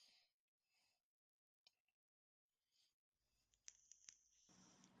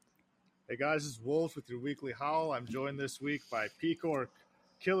Hey guys, this is Wolf with your weekly howl. I'm joined this week by P3HL,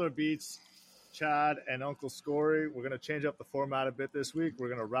 Killer Beats, Chad, and Uncle Scory. We're going to change up the format a bit this week. We're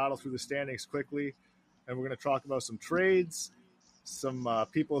going to rattle through the standings quickly, and we're going to talk about some trades, some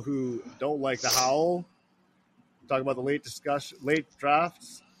people who don't like the howl, talk about the late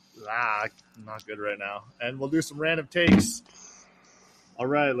drafts. Not good right now. And we'll do some random takes. All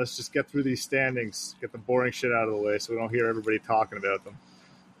right, let's just get through these standings, get the boring shit out of the way so we don't hear everybody talking about them.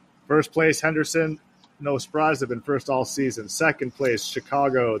 First place, Henderson. No surprise, they've been first all season. Second place,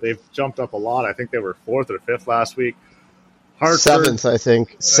 Chicago. They've jumped up a lot. I think they were fourth or fifth last week. Hartford, seventh, I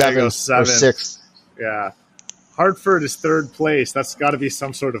think. Seventh or sixth. Yeah. Hartford is third place. That's got to be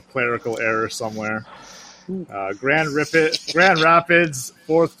some sort of clerical error somewhere. Grand Rapids,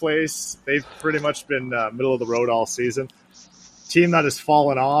 fourth place. They've pretty much been middle of the road all season. Team that has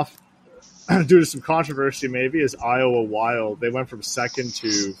fallen off due to some controversy maybe is Iowa Wild. They went from second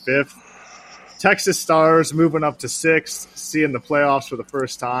to fifth. Texas Stars moving up to sixth, seeing the playoffs for the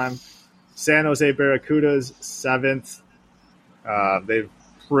first time. San Jose Barracudas, seventh. They've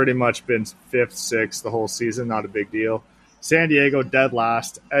pretty much been fifth, sixth the whole season. Not a big deal. San Diego, dead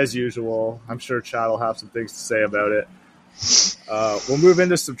last, as usual. I'm sure Chad will have some things to say about it. We'll move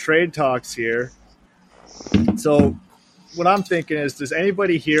into some trade talks here. So what I'm thinking is, does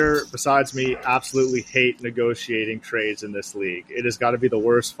anybody here besides me absolutely hate negotiating trades in this league? It has got to be the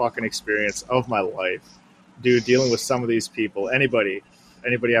worst fucking experience of my life, dude, dealing with some of these people. Anybody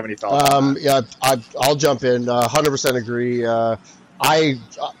have any thoughts on that? Yeah, I'll jump in. 100% agree.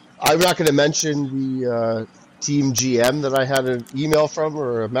 I'm not going to mention the team GM that I had an email from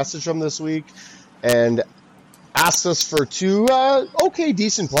or a message from this week, and asked us for two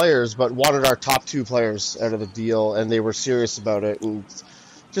decent players, but wanted our top two players out of the deal, and they were serious about it. And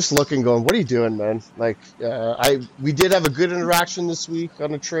just looking, going, "What are you doing, man?" Like, we did have a good interaction this week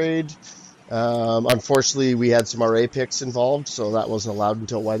on a trade. Unfortunately, we had some RA picks involved, so that wasn't allowed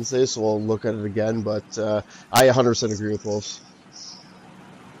until Wednesday. So we'll look at it again. But I 100% agree with Wolves.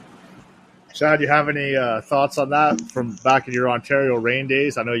 Chad, you have any thoughts on that from back in your Ontario Reign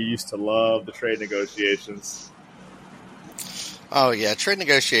days? I know you used to love the trade negotiations. Oh, yeah. Trade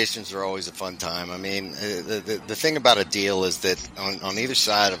negotiations are always a fun time. I mean, the thing about a deal is that on either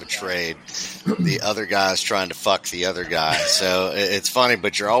side of a trade, the other guy's trying to fuck the other guy. So it's funny,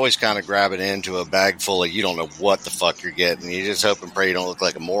 but you're always kind of grabbing into a bag full of you don't know what the fuck you're getting. You just hope and pray you don't look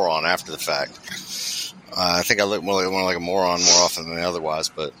like a moron after the fact. I think I look more like a moron more often than otherwise,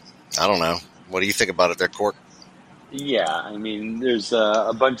 but I don't know. What do you think about it there, Cork? Yeah, I mean, there's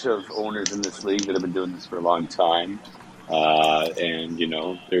a bunch of owners in this league that have been doing this for a long time. And, you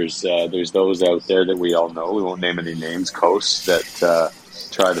know, there's those out there that we all know. We won't name any names, Coast, that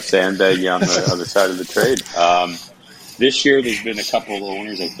try to sandbag you on the other side of the trade. This year, there's been a couple of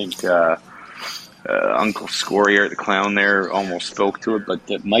owners. I think Uncle Scory, the clown there, almost spoke to it, but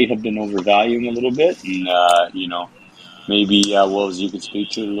that might have been overvaluing a little bit. And, you know, maybe, Wolves, you could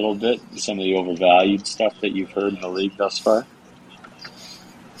speak to it a little bit, some of the overvalued stuff that you've heard in the league thus far.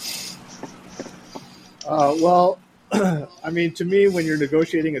 Well, I mean, to me, when you're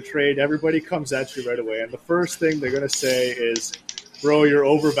negotiating a trade, everybody comes at you right away. And the first thing they're going to say is, bro, you're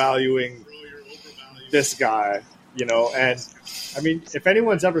overvaluing this guy, you know. And, I mean, if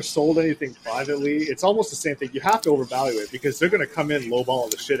anyone's ever sold anything privately, it's almost the same thing. You have to overvalue it because they're going to come in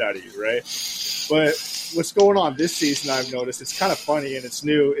lowballing the shit out of you, right? But what's going on this season, I've noticed, it's kind of funny and it's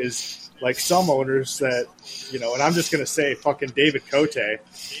new, is like some owners that, you know, and I'm just going to say fucking David Cote,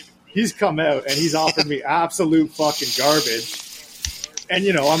 he's come out and he's offered me absolute fucking garbage. And,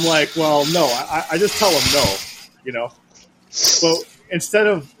 you know, I'm like, well, no, I just tell him no, you know. Well, instead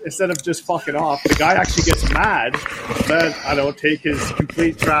of just fucking off, the guy actually gets mad that I don't take his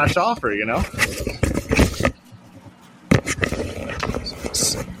complete trash offer, you know.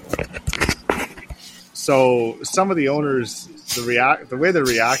 So some of the owners, the way they're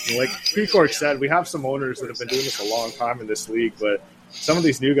reacting, like P3HL said, we have some owners that have been doing this a long time in this league, but some of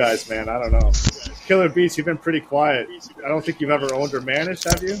these new guys, man, I don't know. Killer Beats, you've been pretty quiet. I don't think you've ever owned or managed,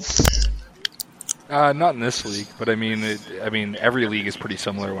 have you? Not in this league, but I mean, every league is pretty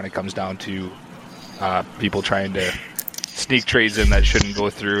similar when it comes down to people trying to sneak trades in that shouldn't go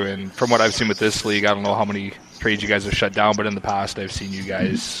through. And from what I've seen with this league, I don't know how many trades you guys have shut down, but in the past, I've seen you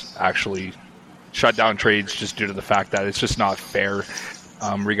guys actually shut down trades just due to the fact that it's just not fair.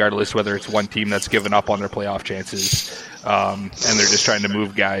 Regardless whether it's one team that's given up on their playoff chances and they're just trying to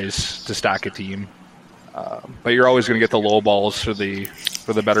move guys to stack a team. But you're always going to get the low balls for the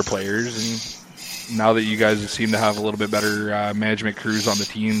better players. And now that you guys seem to have a little bit better management crews on the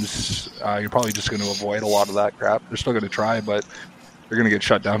teams, you're probably just going to avoid a lot of that crap. They're still going to try, but they're going to get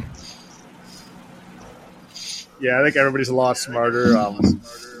shut down. Yeah, I think everybody's a lot smarter.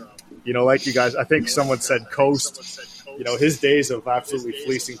 Like you guys, I think someone said Coast. His days of absolutely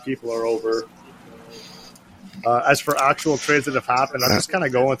fleecing people are over. As for actual trades that have happened, I'm just kind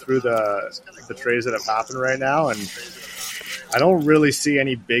of going through the trades that have happened right now, and I don't really see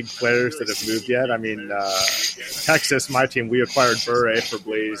any big players that have moved yet. I mean, Texas, my team, we acquired Bure for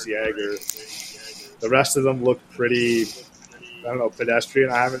Blaze Jagger. The rest of them look pretty,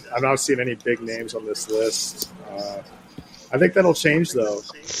 pedestrian. I've not seen any big names on this list. I think that'll change, though.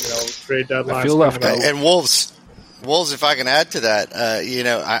 Trade deadlines coming out. And Wolves, if I can add to that,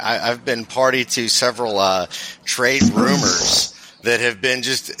 I've been party to several trade rumors that have been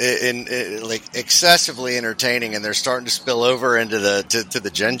just like excessively entertaining, and they're starting to spill over into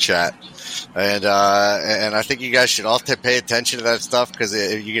the Gen Chat. And I think you guys should all pay attention to that stuff, because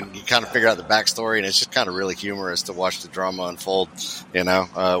you kind of figure out the backstory, and it's just kind of really humorous to watch the drama unfold.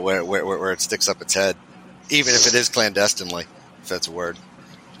 Where it sticks up its head, even if it is clandestinely, if that's a word.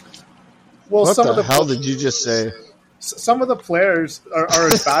 Well, what the hell did you just say? Some of the players are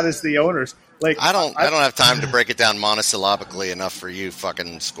as bad as the owners. Like I don't have time to break it down monosyllabically enough for you,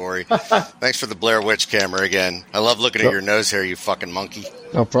 fucking Scory. Thanks for the Blair Witch camera again. I love looking at your nose hair, you fucking monkey.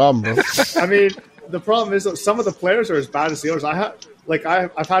 No problem, bro. I mean, the problem is that some of the players are as bad as the owners.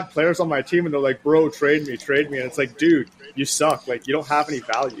 I've had players on my team, and they're like, "Bro, trade me," and it's like, dude, you suck. Like, you don't have any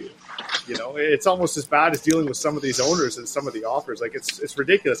value. It's almost as bad as dealing with some of these owners and some of the offers. Like, it's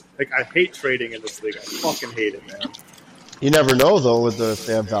ridiculous. Like, I hate trading in this league. I fucking hate it, man. You never know, though, if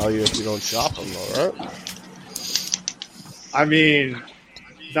they have value if you don't shop them, though, right? I mean,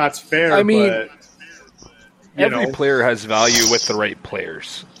 that's fair. But, every player has value with the right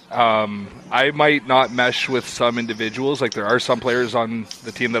players. I might not mesh with some individuals. Like, there are some players on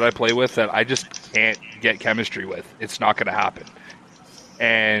the team that I play with that I just can't get chemistry with. It's not going to happen.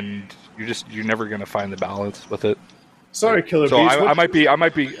 And you're never going to find the balance with it. Sorry, Killer So Beast. I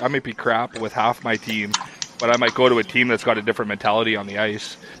might be crap with half my team, but I might go to a team that's got a different mentality on the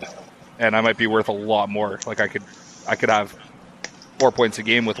ice, and I might be worth a lot more. Like, I could have 4 points a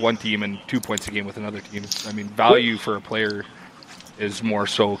game with one team and 2 points a game with another team. I mean, value for a player is more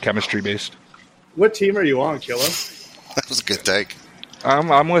so chemistry based. What team are you on, Killer? That was a good take.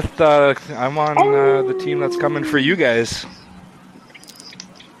 I'm on the team that's coming for you guys.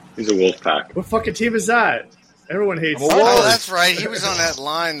 He's a Wolfpack. What fucking team is that? Everyone hates. Oh, that's right. He was on that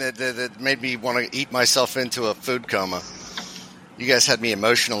line that made me want to eat myself into a food coma. You guys had me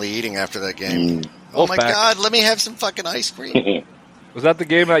emotionally eating after that game. Oh my God! Let me have some fucking ice cream. Was that the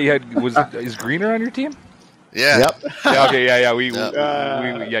game that you had? Is Greener on your team? Yeah. Yep. Yeah, okay,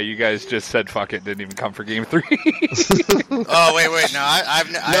 yeah. You guys just said fuck it. Didn't even come for game 3. Oh wait. No, I've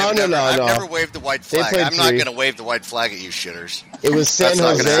No. never waved the white flag. I'm not going to wave the white flag at you shitters. It was San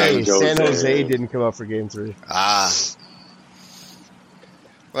Jose. San Jose didn't come up for game 3.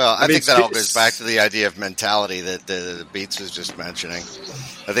 Well, I think that all goes back to the idea of mentality that the Beats was just mentioning.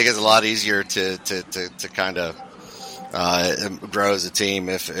 I think it's a lot easier to kind of grow as a team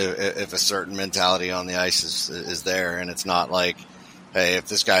if a certain mentality on the ice is there, and it's not like, hey, if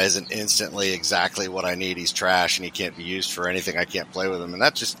this guy isn't instantly exactly what I need, he's trash and he can't be used for anything, I can't play with him. And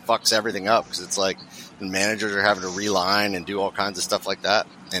that just fucks everything up, because it's like the managers are having to reline and do all kinds of stuff like that.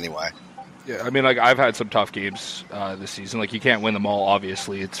 Anyway. Yeah, I mean, like, I've had some tough games this season. Like, you can't win them all,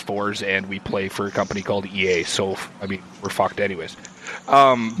 obviously. It's fours, and we play for a company called EA, so, I mean, we're fucked anyways.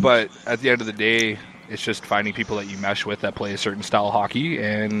 But at the end of the day, it's just finding people that you mesh with that play a certain style of hockey,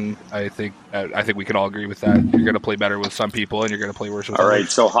 and I think we can all agree with that. You're going to play better with some people, and you're going to play worse with others. All right,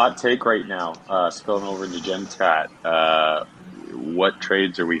 so hot take right now, spilling over into Gen Chat. What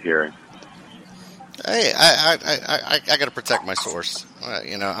trades are we hearing? Hey, I got to protect my source.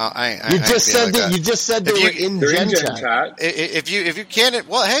 You just said they were in Gen Chat. If you can't,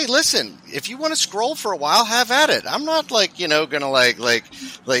 well, hey, listen. If you want to scroll for a while, have at it. I'm not gonna like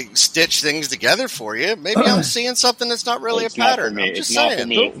stitch things together for you. Maybe I'm seeing something that's not really a pattern. I'm just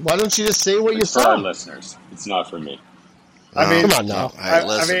saying. Why don't you just say what you saw? For our listeners, it's not for me. I mean, come on now. Hey,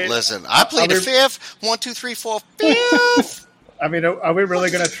 listen. I played a fifth. 1, 2, 3, 4, fifth. I mean, are we really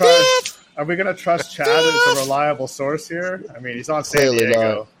going to trust? Are we going to trust Chad as a reliable source here? I mean, he's on San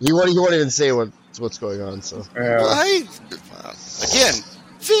Diego. He won't even say what's going on. So again,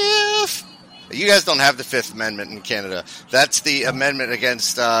 fifth. You guys don't have the Fifth Amendment in Canada. That's the amendment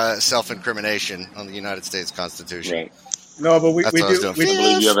against self-incrimination on the United States Constitution. Right. No, but we do. I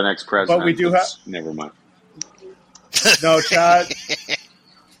believe you have an ex-president. But we do have. Never mind. No, Chad.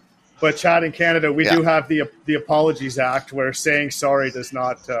 But Chad, in Canada, we do have the Apologies Act, where saying sorry does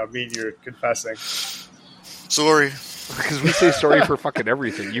not mean you're confessing. Sorry. Because we say sorry for fucking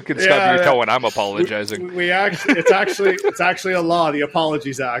everything. You can stub your toe when I'm apologizing. We actually, it's actually a law, the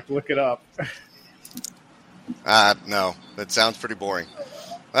Apologies Act. Look it up. No, that sounds pretty boring.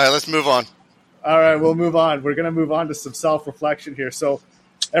 All right, let's move on. All right, we'll move on. We're going to move on to some self-reflection here. So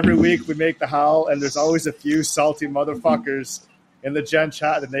every week we make the howl, and there's always a few salty motherfuckers in the Gen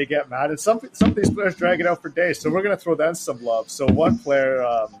chat, and they get mad. And some of these players drag it out for days. So we're going to throw them some love. So one player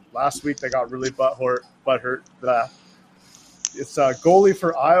last week, they got really butthurt. It's a goalie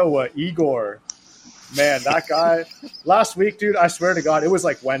for Iowa, Igor. Man, that guy, last week, dude, I swear to God, it was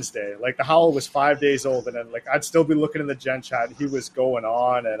like Wednesday. Like, the howl was 5 days old, and then, like, I'd still be looking in the Gen chat, and he was going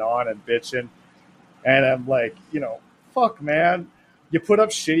on and bitching. And I'm like, fuck, man. You put up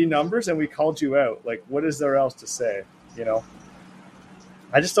shitty numbers, and we called you out. Like, what is there else to say,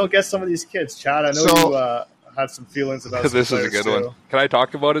 I just don't get some of these kids. Chad, I know you had some feelings about this is a good one. Can I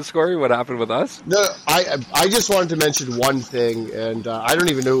talk about it, Scory? What happened with us? No, I just wanted to mention one thing, and I don't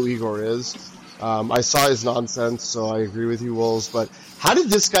even know who Igor is. I saw his nonsense, so I agree with you, Wolves. But how did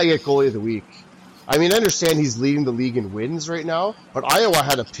this guy get goalie of the week? I mean, I understand he's leading the league in wins right now, but Iowa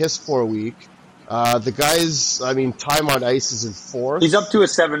had a piss-poor week. The guy's, time on ice is in fourth. He's up to a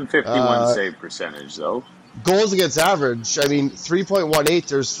 751 save percentage, though. Goals against average, 3.18.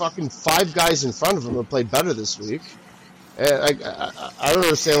 There's fucking 5 guys in front of him that played better this week. And I don't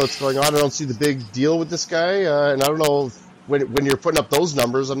understand what's going on. I don't see the big deal with this guy. And I don't know, when you're putting up those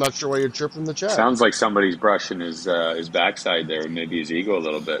numbers, I'm not sure why you're chirping the chat. Sounds like somebody's brushing his backside there, and maybe his ego a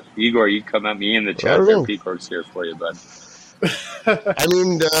little bit. Igor, you come at me in the chat there. P3HL's here for you, bud. I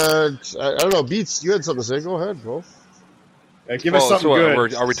don't know. Beats, you had something to say. Go ahead, bro. Yeah, give us something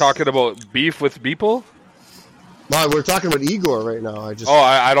good. Are we talking about beef with people? No, we're talking about Igor right now.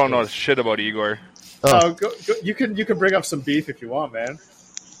 I don't know shit about Igor. Oh, go, you can bring up some beef if you want, man.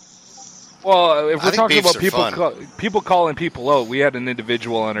 Well, if we're talking about people calling people out, we had an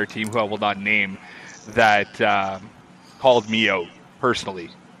individual on our team who I will not name that called me out personally.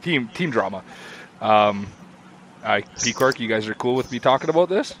 Team drama. P. Cork, you guys are cool with me talking about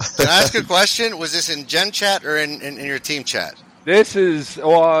this? Can I ask a question? Was this in Gen chat or in your team chat? This is this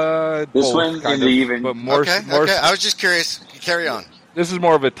one in the even. But more. Okay. I was just curious. Carry on. This is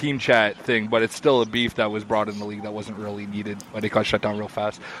more of a team chat thing, but it's still a beef that was brought in the league that wasn't really needed, but it got shut down real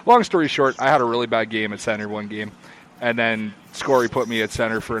fast. Long story short, I had a really bad game at center one game, and then Scory put me at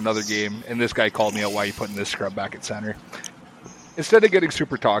center for another game, and this guy called me out, why are you putting this scrub back at center? Instead of getting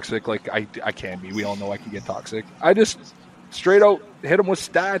super toxic, like I can be, we all know I can get toxic, I just straight out hit him with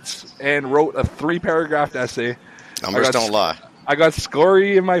stats and wrote a 3-paragraph essay. Numbers don't lie. I got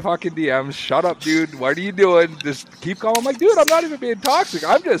Scory in my fucking DMs. Shut up, dude. What are you doing? Just keep calling. I'm like, dude, I'm not even being toxic.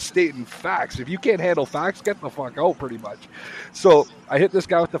 I'm just stating facts. If you can't handle facts, get the fuck out, pretty much. So I hit this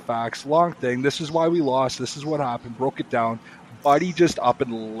guy with the facts. Long thing. This is why we lost. This is what happened. Broke it down. Buddy just up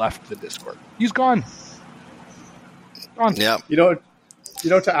and left the Discord. He's gone. Gone. Yeah.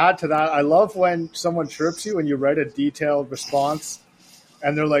 To add to that, I love when someone chirps you and you write a detailed response,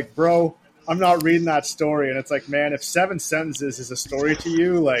 and they're like, bro, I'm not reading that story. And it's like, man, if 7 sentences is a story to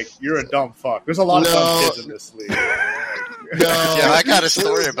you, like, you're a dumb fuck. There's a lot of dumb kids in this league. Yeah, I got a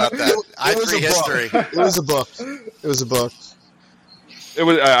story about that. I3 history. It was a book. It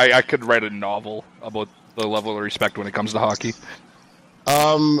was. I could write a novel about the level of respect when it comes to hockey.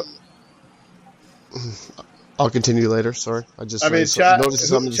 I'll continue later. Sorry, Chad,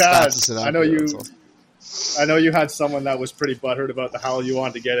 I know you had someone that was pretty butthurt about the howl you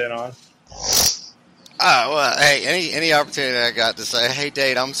wanted to get in on. Well, hey, any opportunity I got to say, hey,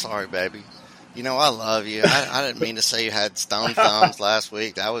 Dade, I'm sorry, baby. I love you. I didn't mean to say you had stone thumbs last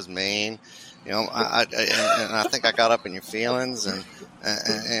week. That was mean. I think I got up in your feelings, and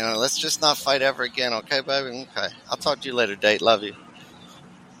let's just not fight ever again, okay, baby? Okay. I'll talk to you later, Dade. Love you.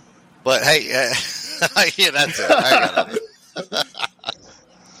 But hey, yeah, that's it. I got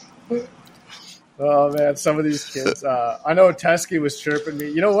it. Oh man, some of these kids. I know Teskey was chirping me.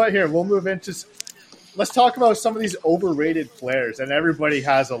 You know what? Here, we'll move into. Let's talk about some of these overrated players. And everybody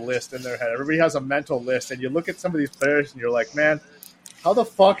has a list in their head. Everybody has a mental list. And you look at some of these players, and you're like, man, how the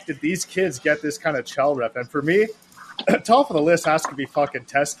fuck did these kids get this kind of Chell rep? And for me, top of the list has to be fucking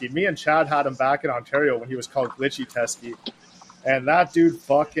Teskey. Me and Chad had him back in Ontario when he was called Glitchy Teskey. And that dude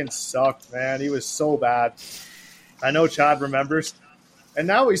fucking sucked, man. He was so bad. I know Chad remembers. And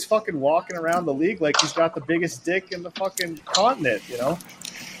now he's fucking walking around the league like he's got the biggest dick in the fucking continent,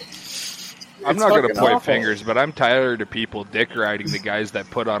 I'm not going to point fingers, but I'm tired of people dick riding the guys that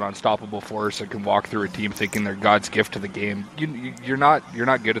put on unstoppable force and can walk through a team thinking they're God's gift to the game. You're not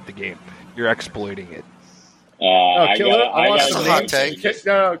good at the game. You're exploiting it. I Killer, I want got some to hot names. take. This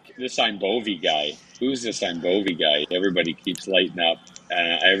Imbovi guy. Who's this Imbovi guy? Everybody keeps lighting up.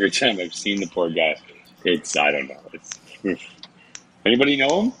 Every time I've seen the poor guy, I don't know. Anybody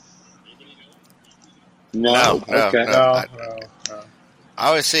know him? No. Okay. No. I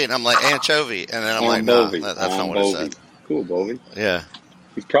always see it, and I'm like anchovy, and then I'm like, no, Bovey. that's not what it said. Cool, Bovey. Yeah.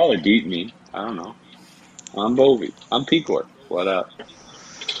 He's probably beating me. I don't know. I'm Bovey. I'm Pecor. What up?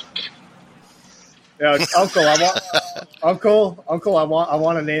 Yeah, Uncle, I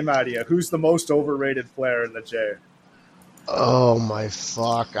want a name out of you. Who's the most overrated player in the J? Oh my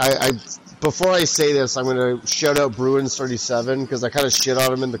fuck! I before I say this, I'm gonna shout out Bruins 37 because I kind of shit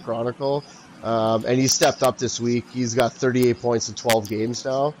on him in the Chronicle, and he stepped up this week. He's got 38 points in 12 games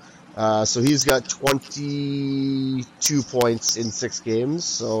now, so he's got 22 points in 6 games.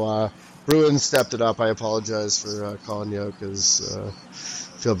 So Bruins stepped it up. I apologize for calling you out because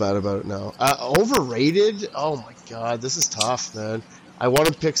feel bad about it now. Overrated? Oh my god, this is tough, man. I want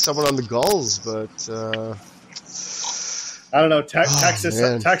to pick someone on the Gulls, but. I don't know.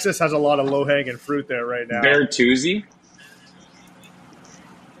 Texas has a lot of low hanging fruit there right now. Bertuzzi?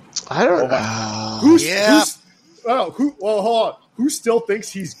 I don't know. Hold on. Who still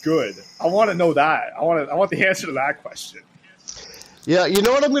thinks he's good? I want to know that. I want the answer to that question. Yeah, you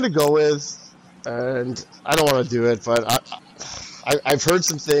know what I'm going to go with, and I don't want to do it, but I've heard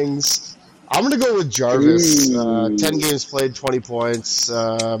some things. I'm going to go with Jarvis. 10 games played, 20 points.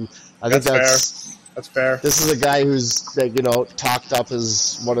 I think that's fair. That's fair. This is a guy who's, talked up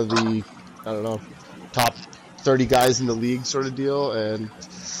as one of the, top 30 guys in the league sort of deal, and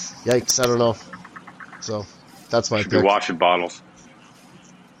yikes, I don't know. So that's my pick. Be washing bottles.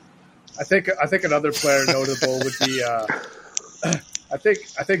 I think another player notable would be. I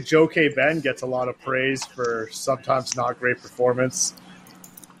think Joe K. Ben gets a lot of praise for sometimes not great performance.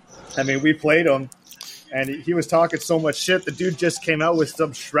 I mean, we played him. And he was talking so much shit. The dude just came out with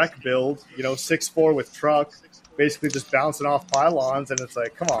some Shrek build, 6'4" with truck, basically just bouncing off pylons. And it's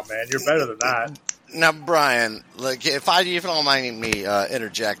like, come on, man, you're better than that. Now, Brian, like, if you don't mind me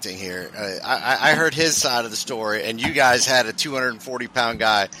interjecting here, I heard his side of the story, and you guys had a 240-pound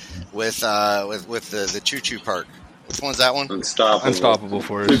guy with the choo-choo perk. Which one's that one? Unstoppable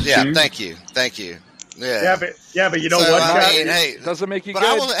for us. Yeah, thank you. Yeah, but you know so, what? I mean, hey, doesn't make you but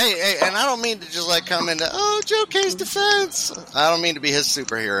good. And I don't mean to just like come into Joe K's defense. I don't mean to be his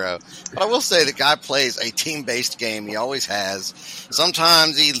superhero, but I will say the guy plays a team-based game. He always has.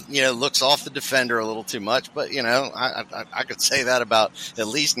 Sometimes he looks off the defender a little too much, but I could say that about at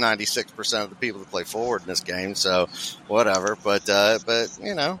least 96% of the people that play forward in this game. So whatever, but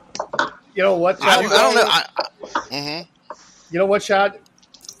you know what? Chad, I don't know. You know what, Chad?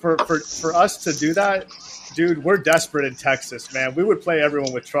 For us to do that, dude, we're desperate in Texas, man. We would play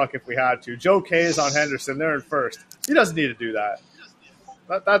everyone with truck if we had to. Joe K is on Henderson. They're in first. He doesn't need to do that.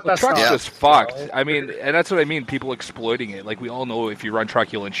 That's truck's not, just fucked. I mean, and that's what I mean, people exploiting it. Like, we all know if you run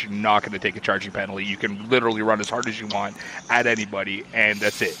truculence, you're not going to take a charging penalty. You can literally run as hard as you want at anybody, and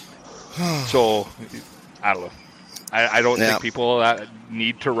that's it. So, I don't know. I don't think people that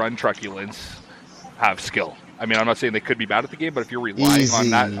need to run truculence have skill. I mean, I'm not saying they could be bad at the game, but if you're relying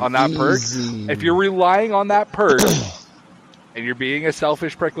on that perk, if you're relying on that perk, and you're being a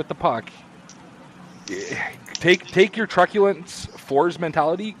selfish prick with the puck, take your truculence fours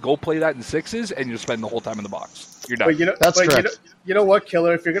mentality, go play that in sixes, and you'll spend the whole time in the box. You're done. That's correct. You know what,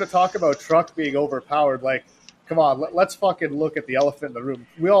 Killer? If you're going to talk about truck being overpowered, like, come on, let's fucking look at the elephant in the room.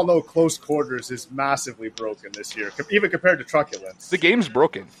 We all know close quarters is massively broken this year, even compared to truculence. The game's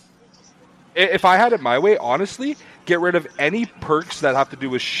broken. If I had it my way, honestly, get rid of any perks that have to do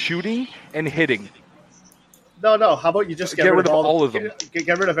with shooting and hitting. No. How about you just get rid of all of them?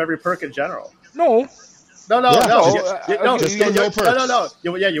 Get rid of every perk in general. No. No. Just get no perks. No.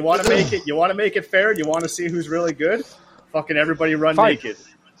 You want to make it. You want to make it fair. You want to see who's really good. Fucking everybody run naked.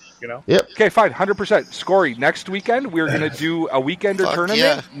 Yep. Okay, fine. 100%. Scory. Next weekend, we're going to do a weekender tournament.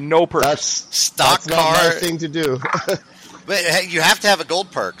 Yeah. No perks. That's stock not car my thing to do. But hey, you have to have a gold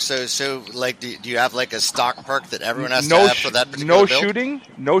perk. So like, do you have like a stock perk that everyone has to have for that particular build?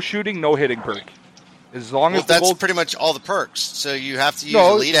 No shooting, no hitting perk. As long as that's gold... pretty much all the perks. So you have to use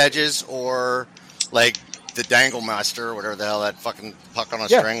elite edges or like the dangle master or whatever the hell that fucking puck on a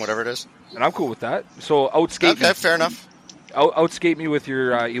string, whatever it is. And I'm cool with that. So outskate me. Okay, fair enough. Outskate me with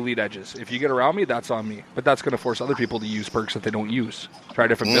your elite edges. If you get around me, that's on me. But that's going to force other people to use perks that they don't use. Try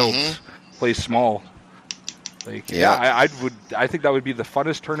different builds. Play small. Like, I think that would be the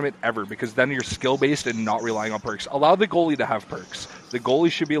funnest tournament ever because then you're skill based and not relying on perks. Allow the goalie to have perks. The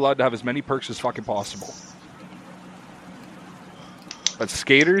goalie should be allowed to have as many perks as fucking possible. But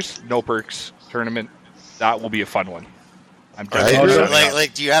skaters, no perks. Tournament, That will be a fun one. I'm I definitely agree. signing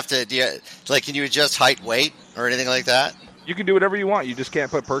up. Like, can you adjust height, weight, or anything like that? You can do whatever you want. You just can't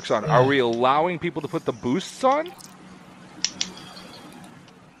put perks on. Are we allowing people to put the boosts on?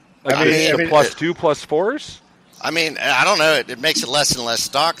 Like I mean, the plus 2, plus 4s? I mean, I don't know. It makes it less and less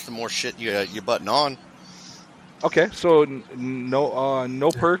stock the more shit you button on. Okay, so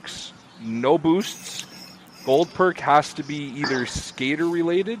no perks, no boosts. Gold perk has to be either skater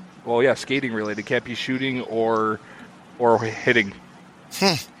related. Well, yeah, skating related. Can't be shooting or hitting.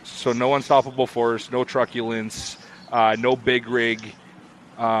 So no unstoppable force, no truculence, no big rig.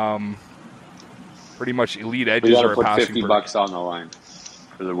 Pretty much elite We edges got to are a put passing perk. $50 on the line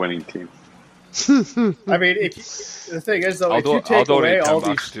for the winning team. I mean, the thing is, though, I'll if you take away donate all $10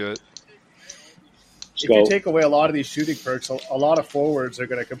 these, to it. if you take away a lot of these shooting perks, a lot of forwards are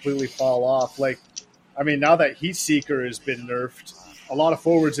going to completely fall off. Like, I mean, now that Heat Seeker has been nerfed, a lot of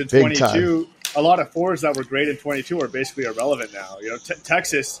forwards in Big 22, a lot of forwards that were great in 22 are basically irrelevant now. You know,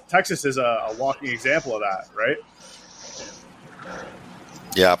 Texas is a walking example of that, right?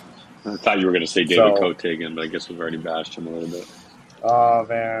 Yeah. I thought you were going to say David Cote again, but I guess we've already bashed him a little bit. Oh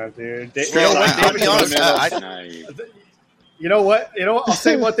man, dude! Well, I'll be honest. You know what? I'll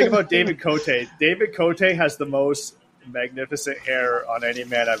say one thing about David Cote. David Cote has the most magnificent hair on any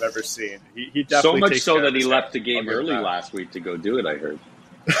man I've ever seen. He definitely So much takes so care that of he his left the hair. game I'll give early that. last week to go do it, I heard.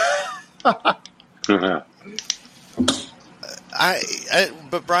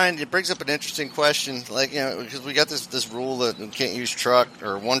 But Brian, it brings up an interesting question. Like, because we got this rule that we can't use truck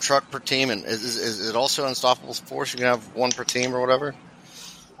or one truck per team, and is it also unstoppable force? You can have one per team or whatever.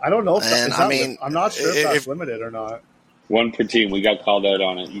 I don't know if And, I'm not sure if that's limited or not. One per team. We got called out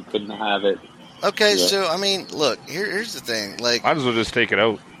on it. You couldn't have it. Okay, Yeah. so I mean, look, here's the thing. Like, Might as well just take it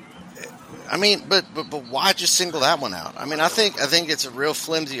out. I mean, but why just single that one out? I mean, I think it's a real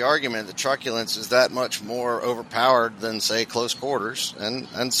flimsy argument that truculence is that much more overpowered than, say, close quarters,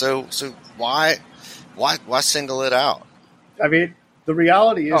 and so why single it out? I mean, the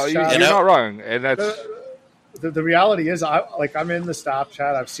reality is, You're Chad, not wrong, and that's the reality is, I'm in the staff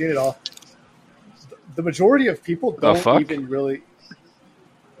chat. I've seen it all. The majority of people don't even really.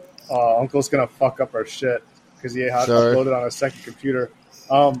 Uncle's gonna fuck up our shit because he had uploaded on a second computer.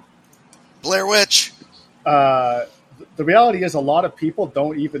 Blair Witch. The reality is, a lot of people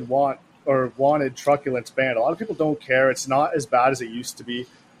don't even want or wanted truculence banned. A lot of people don't care. It's not as bad as it used to be.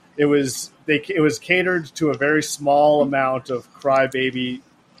 It was catered to a very small amount of crybaby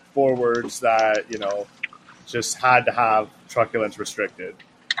forwards that just had to have truculence restricted.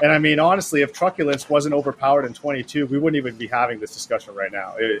 And I mean, honestly, if truculence wasn't overpowered in 22, we wouldn't even be having this discussion right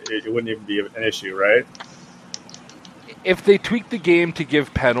now. It wouldn't even be an issue, right? If they tweaked the game to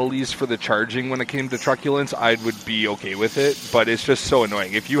give penalties for the charging when it came to truculence, I would be okay with it. But it's just so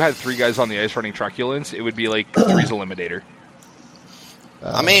annoying. If you had 3 guys on the ice running truculence, it would be like 3's eliminator.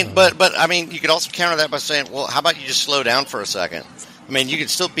 I mean, but I mean, you could also counter that by saying, well, how about you just slow down for a second? I mean, you can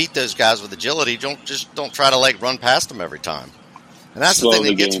still beat those guys with agility. Don't try to like run past them every time. And that's the thing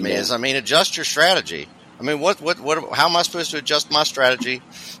that gets me is, I mean, adjust your strategy. I mean, how am I supposed to adjust my strategy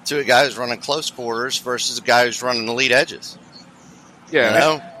to a guy who's running close quarters versus a guy who's running elite edges?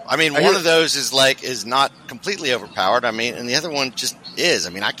 Yeah. I mean, one of those is not completely overpowered. I mean, and the other one just is. I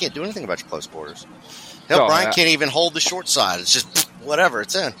mean, I can't do anything about your close quarters. Hell, Brian can't even hold the short side. It's just whatever,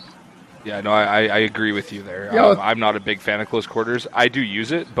 it's in. Yeah, no, I agree with you there. I'm not a big fan of close quarters. I do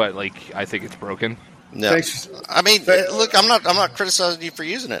use it, but I think it's broken. No, I mean, look, I'm not criticizing you for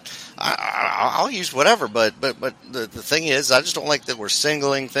using it. I'll use whatever, but the thing is, I just don't like that we're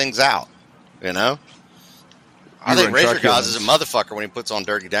singling things out. I think Razor Goz is a motherfucker when he puts on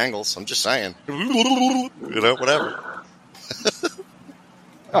dirty dangles. I'm just saying, whatever.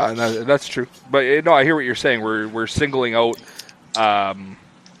 No, that's true. But no, I hear what you're saying. We're singling out an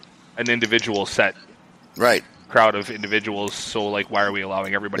individual set, right? Crowd of individuals, so why are we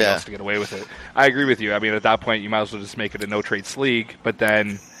allowing everybody else to get away with it? I agree with you. I mean, at that point, you might as well just make it a no trades league. But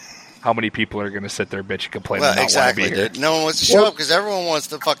then, how many people are going to sit there, bitch, and complain? Well, exactly, dude. No one wants to show up because everyone wants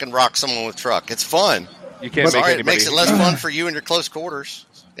to fucking rock someone with truck. It's fun. You can't make anybody. It makes it less fun for you in your close quarters.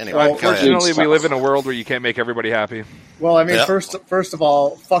 Anyway, unfortunately, we live in a world where you can't make everybody happy. Well, I mean, first of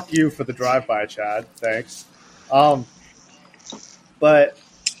all, fuck you for the drive-by, Chad. Thanks. But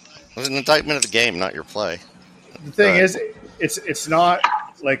it was an indictment of the game, not your play. The thing is, it's not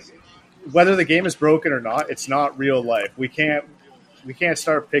whether the game is broken or not. It's not real life. We can't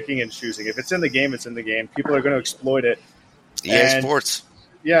start picking and choosing. If it's in the game, it's in the game. People are going to exploit it. EA Sports.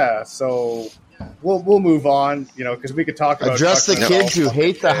 Yeah, so we'll move on. Because we could talk about address the kids who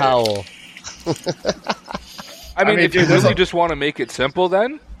hate the howl. I mean, if you really just want to make it simple,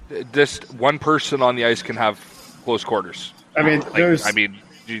 then just one person on the ice can have close quarters. I mean,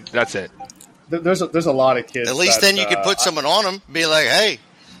 that's it. There's a lot of kids. At least then you could put someone on them, be like, hey,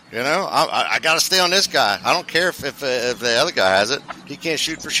 I got to stay on this guy. I don't care if the other guy has it. He can't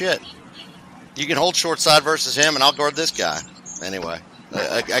shoot for shit. You can hold short side versus him, and I'll guard this guy. Anyway,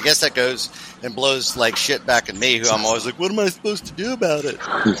 I guess that goes and blows like shit back at me, who I'm always like, what am I supposed to do about it?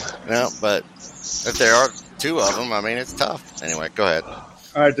 But if there are two of them, I mean, it's tough. Anyway, go ahead.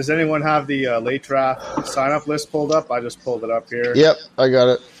 All right, does anyone have the late draft sign-up list pulled up? I just pulled it up here. Yep, I got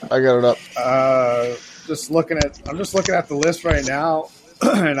it. I got it up. I'm just looking at the list right now,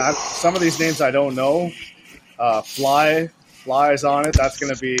 and some of these names I don't know. Fly is on it. That's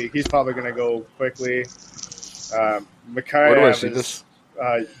going to be. He's probably going to go quickly. Mikhailov is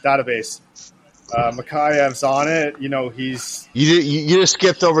database. Mikhailov's on it. He's. You just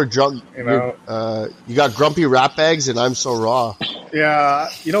skipped over drunk. You got Grumpy Rat Bags, and I'm So Raw. Yeah,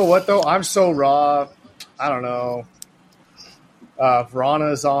 you know what though? I'm So Raw. I don't know.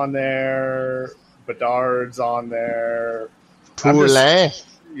 Vrana's on there. Bedard's on there. Poulet.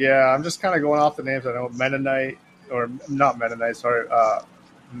 I'm just kind of going off the names I know. Mennonite, or not Mennonite, sorry.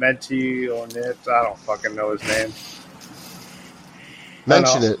 Menti or Nit. I don't fucking know his name.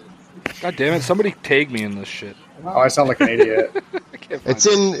 Mention it. God damn it! Somebody tag me in this shit. Oh, I sound like an idiot.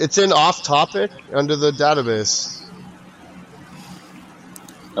 It's in off topic under the database.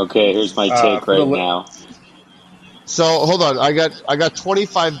 Okay, here's my take right now. So hold on, I got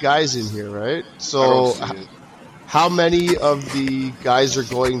 25 guys in here, right? So how many of the guys are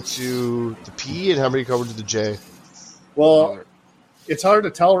going to the P and how many go to the J? Well, it's hard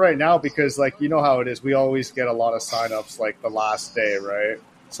to tell right now because, you know how it is. We always get a lot of signups the last day, right?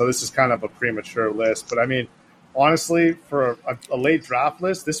 So this is kind of a premature list. But, I mean, honestly, for a late draft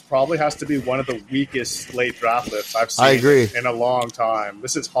list, this probably has to be one of the weakest late draft lists I've seen in a long time.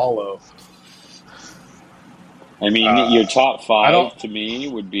 This is hollow. I mean, your top five to me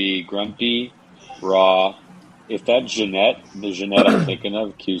would be Grumpy, Raw. If that's the Jeanette I'm thinking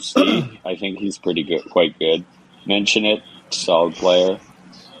of, QC, I think he's pretty good, quite good. Mention it, solid player.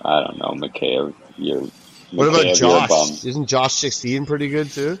 I don't know, Mikhail. What about Josh? Isn't Josh 16 pretty good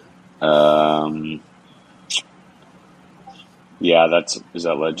too? Yeah, is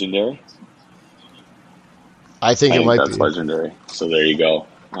that legendary? I think it might be. That's legendary. So there you go.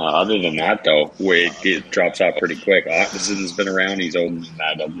 Other than that, though, it drops out pretty quick. Ottison's been around. He's old in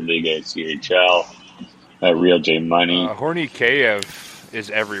that League CHL. Real J Money. Horny Kiev is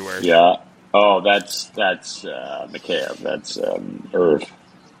everywhere. Yeah. Oh, that's Mikhail. That's Irv.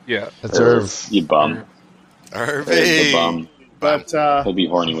 Yeah. That's Irv. You bum. Irv. Bum. But he'll be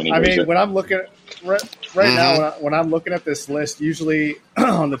horny when he hears it. when I'm looking at right now, when I'm looking at this list, usually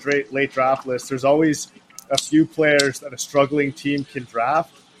on the late draft list, there's always a few players that a struggling team can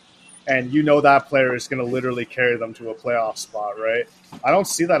draft, and that player is going to literally carry them to a playoff spot, right? I don't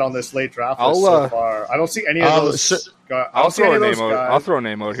see that on this late draft list so far. I don't see any of those. I'll throw a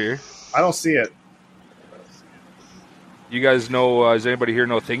name out here. I don't see it. You guys know? Does anybody here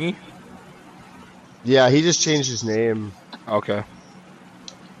know Thingy? Yeah, he just changed his name. Okay.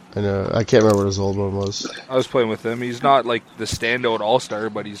 I can't remember what his old one was. I was playing with him. He's not like the standout all-star,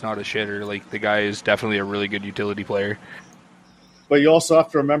 but he's not a shitter. Like, the guy is definitely a really good utility player. But you also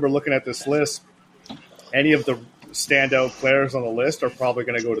have to remember, looking at this list, any of the standout players on the list are probably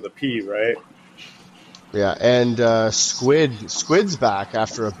going to go to the P, right? Yeah, and Squid's back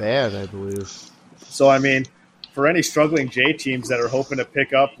after a ban, I believe. So, I mean, for any struggling J teams that are hoping to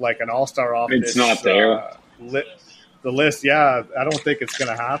pick up an all-star off it's not there. The list, yeah, I don't think it's going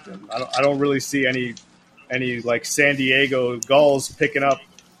to happen. I don't really see any San Diego Gulls picking up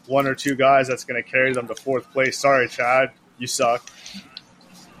one or two guys that's going to carry them to fourth place. Sorry, Chad, you suck.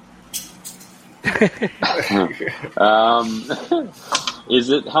 Is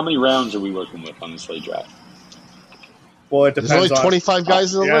it how many rounds are we working with on the slate draft? Well, it depends. There's only 25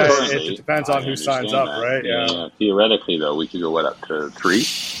 guys in the list. It depends on who signs up, right? Yeah. Theoretically, though, we could go up to 3.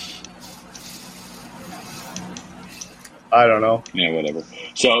 I don't know. Yeah, whatever.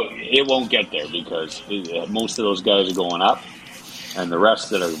 So it won't get there because most of those guys are going up, and the rest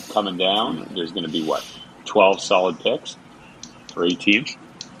that are coming down, there's going to be 12 solid picks for 8 teams,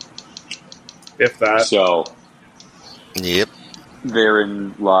 if that. So, yep.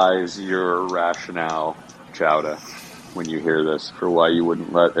 Therein lies your rationale, Chowda, when you hear this, for why you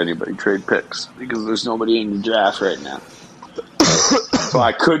wouldn't let anybody trade picks, because there's nobody in the draft right now. So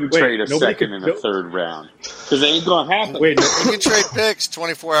I couldn't trade a second and a third round because they ain't going to happen. You can trade picks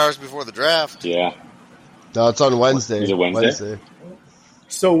 24 hours before the draft. Yeah. No, it's on Wednesday. Is it Wednesday?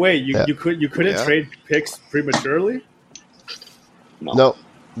 So wait, you couldn't trade picks prematurely? No.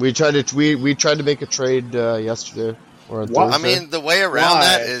 We tried to make a trade yesterday. Or on What? I Thursday. mean, the way around Why?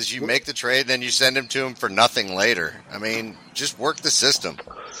 that is you make the trade, then you send him to him for nothing later. I mean, just work the system.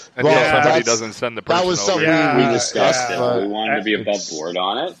 Until Well, somebody that's- doesn't send the that person was over. something Yeah, we discussed. yeah. But we wanted to be above board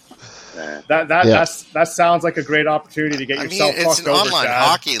on it. That sounds like a great opportunity to get I mean, yourself it's fucked an over, online Chad.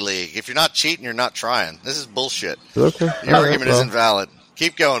 hockey league. If you're not cheating, you're not trying. This is bullshit. okay. Your argument isn't valid.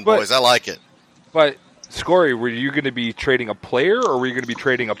 Keep going, But- boys. I like it. But Scory, were you going to be trading a player or were you going to be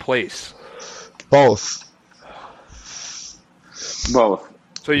trading a place? Both. Both.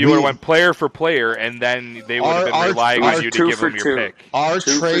 So you would have went player for player, and then they would have been relying on you to two give for them your two. pick. Our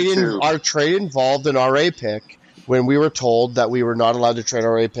Two for trade two. our trade involved an RA pick when we were told that we were not allowed to trade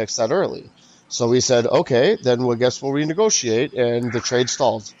RA picks that early. So we said, okay, then I guess we'll renegotiate, and the trade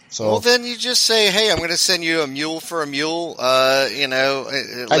stalled. So Well, then you just say, "Hey, I'm going to send you a mule for a mule."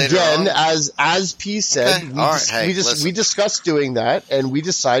 Later again, on. as P said, Okay, all right, hey, we listen. discussed doing that, and we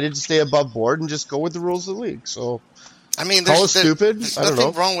decided to stay above board and just go with the rules of the league. So I mean, call there's, it stupid? there's I don't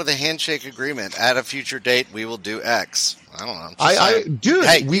nothing know. wrong with a handshake agreement. At a future date, we will do X. I don't know. I'm just I saying. dude,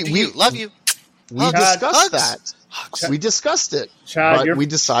 Hey, we love you. we Hugs. discussed Hugs. that. Hugs. We discussed it, Chad, but you're- we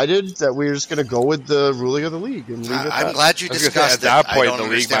decided that we were just going to go with the ruling of the league and leave it at I'm that. glad you I was gonna say, discussed at that it. I point, don't the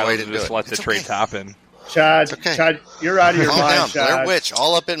league understand might why you as well didn't do just it. let the It's trades okay. happen. Chad, okay. Chad, you're out of your Calm mind, down, Blair Chad. Witch,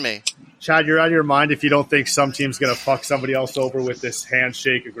 all up in me. Chad, you're out of your mind if you don't think some team's going to fuck somebody else over with this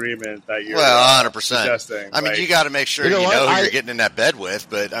handshake agreement that you're Well, 100%. suggesting. I mean, Like, you got to make sure You know you what? know who I- you're getting in that bed with.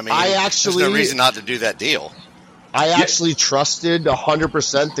 But I mean, I there's actually- no reason not to do that deal. I actually trusted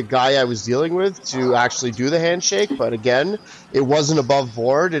 100% the guy I was dealing with to actually do the handshake, but again, it wasn't above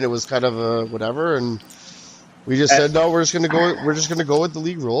board, and it was kind of a whatever. And we just said, no, we're just going to go. We're just going to go with the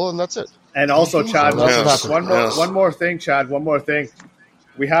league rule, and that's it. And also, Chad, So that's what happened. one more thing, Chad. One more thing.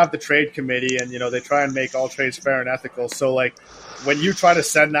 We have the trade committee, and they try and make all trades fair and ethical. So, like, when you try to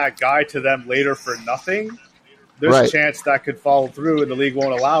send that guy to them later for nothing, there's Right. a chance that could follow through, and the league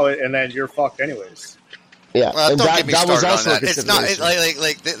won't allow it, and then you're fucked anyways. Yeah, Well, and don't that, get me that was started on also a that. It's not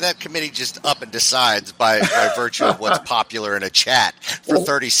consideration. that committee just up and decides by virtue of what's popular in a chat for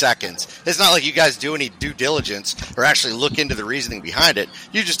 30 seconds. It's not like you guys do any due diligence or actually look into the reasoning behind it.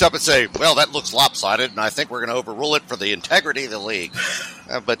 You just up and say, well, that looks lopsided, and I think we're going to overrule it for the integrity of the league.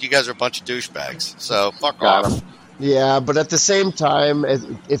 But you guys are a bunch of douchebags, so fuck Got off. him. Yeah, but at the same time,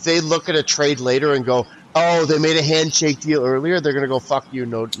 if they look at a trade later and go, "Oh, they made a handshake deal earlier," they're going to go, "Fuck you,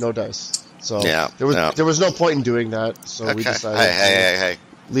 no dice." So Yeah, there was no point in doing that. So we Okay. decided Hey.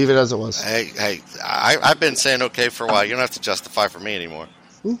 leave it as it was. Hey, I've been saying okay for a while. You don't have to justify for me anymore.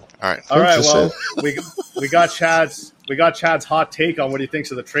 All right. All right, Just well, we got Chad's hot take on what he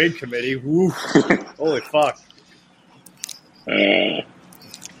thinks of the trade committee. Woo. Holy fuck.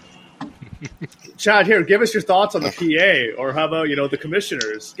 Chad, here, give us your thoughts on the PA, or how about the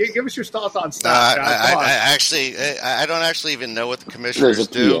commissioners? Give us your thoughts on staff. Chad. Come on. I don't actually even know what the commissioners There's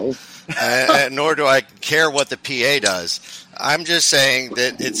a do, PA. nor do I care what the PA does. I'm just saying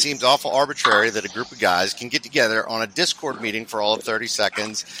that it seems awful arbitrary that a group of guys can get together on a Discord meeting for all of 30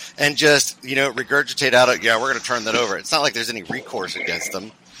 seconds and just, regurgitate out, we're going to turn that over. It's not like there's any recourse against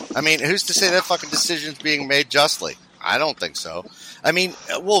them. I mean, who's to say that fucking decision's being made justly? I don't think so. I mean,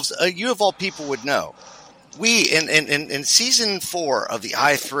 Wolves, you of all people would know. We, in season 4 of the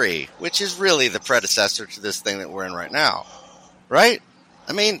I3, which is really the predecessor to this thing that we're in right now, right?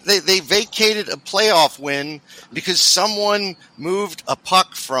 I mean, they vacated a playoff win because someone moved a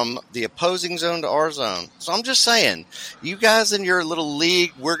puck from the opposing zone to our zone. So I'm just saying, you guys in your little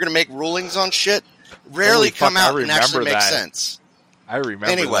league, we're going to make rulings on shit, rarely Holy come fuck, I out and actually make remember that. sense. I remember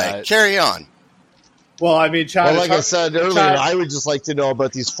Anyway, that. carry on. Well, I mean, Chad. Well, it's like I hard- said earlier, Chad- I would just like to know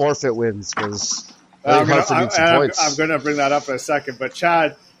about these forfeit wins because I'm hard for me to points. going to bring that up in a second. But,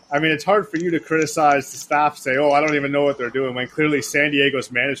 Chad, I mean, it's hard for you to criticize the staff, say, I don't even know what they're doing, when clearly San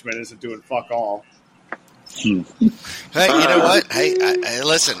Diego's management isn't doing fuck all. Hey, you know what? Hey,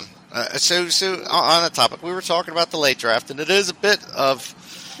 listen. So on the topic, we were talking about the late draft, and it is a bit of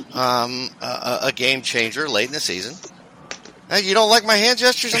a game changer late in the season. Hey, you don't like my hand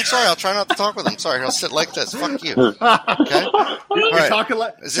gestures? I'm sorry. I'll try not to talk with them. Sorry, I'll sit like this. Fuck you. Okay. You're right. talking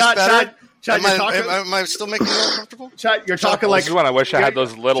like Is this better? Chad, Am you're I, talking. am I still making you uncomfortable? Chad, you're talking like. This is when I wish I had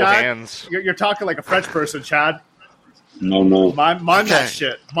those little Chad, hands. You're talking like a French person, Chad. No. Mime Okay. that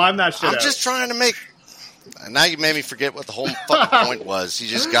shit. Mime that shit I'm out. just trying to make. Now you made me forget what the whole fucking point was. You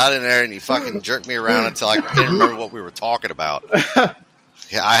just got in there and you fucking jerked me around until I didn't remember what we were talking about.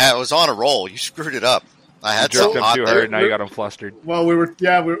 Yeah, I was on a roll. You screwed it up. I had Jerked something him hot too there. hard. Now you got him flustered. Well,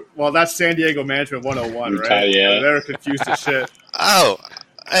 well, that's San Diego Management 101, right? Yeah. They're confused as shit. Oh,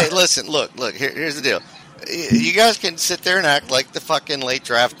 hey, listen, look. Here's the deal. you guys can sit there and act like the fucking late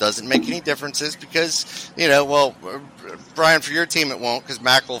draft doesn't make any differences because, Brian, for your team it won't because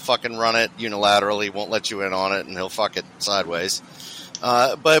Mac will fucking run it unilaterally, won't let you in on it, and he'll fuck it sideways.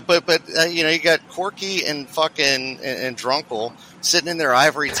 But you got Corky and fucking and Drunkle sitting in their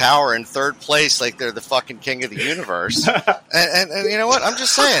ivory tower in third place like they're the fucking king of the universe. and you know what? I'm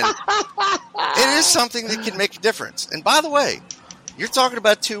just saying, it is something that can make a difference. And by the way, you're talking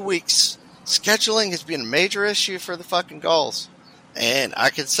about 2 weeks. Scheduling has been a major issue for the fucking Gulls. And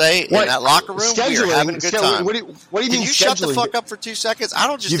I can say in that locker room, we're having a good time. What do you mean Can you shut the fuck up for 2 seconds? I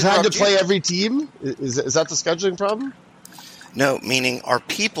don't just You've had to play every team? Is that the scheduling problem? No, meaning our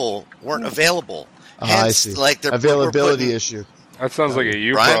people weren't available. I see. Like availability issue. That sounds like a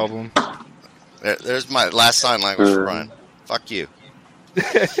you Brian? problem. There's my last sign language for Brian. Fuck you.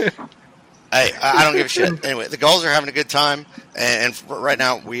 I don't give a shit. Anyway, the Gulls are having a good time, and right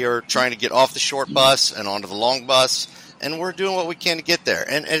now we are trying to get off the short bus and onto the long bus, and we're doing what we can to get there.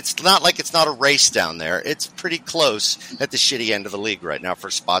 And it's not like it's not a race down there. It's pretty close at the shitty end of the league right now for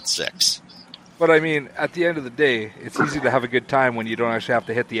spot 6. But I mean, at the end of the day, it's easy to have a good time when you don't actually have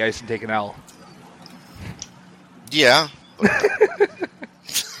to hit the ice and take an L. Yeah.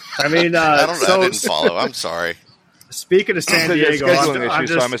 I mean, I didn't follow. I'm sorry. Speaking of San Diego,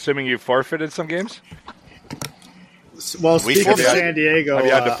 so I'm assuming you forfeited some games? Well, speaking of San Diego, have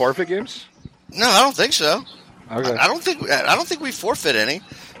you had to forfeit games? No, I don't think so. Okay. I don't think we forfeit any.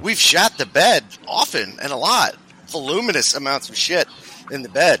 We've shot the bed often and a lot, voluminous amounts of shit in the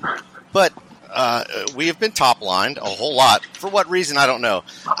bed, but we have been top-lined a whole lot. For what reason, I don't know.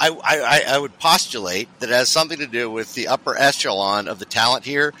 I would postulate that it has something to do with the upper echelon of the talent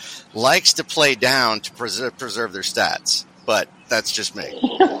here likes to play down to preserve their stats. But that's just me.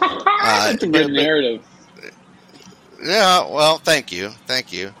 That's a good narrative. Yeah, well, thank you.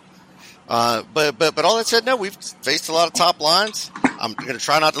 But all that said, no, we've faced a lot of top lines. I'm going to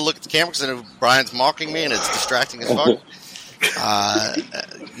try not to look at the camera because I know Brian's mocking me and it's distracting as fuck.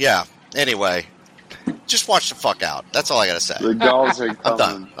 Yeah. Anyway, just watch the fuck out. That's all I got to say. The Gulls are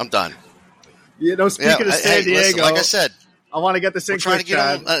coming. I'm done. Speaking of San Diego, listen, like I said, I want to get this in trying to get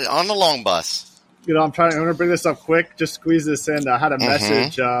on the long bus. I'm going to bring this up quick. Just squeeze this in. I had a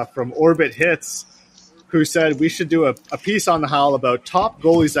message from Orbit Hits, who said we should do a piece on the Howl about top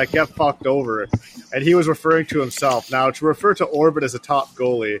goalies that get fucked over, and he was referring to himself. Now, to refer to Orbit as a top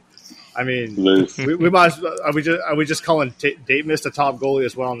goalie, I mean, we might. Are we just calling Date Mist a top goalie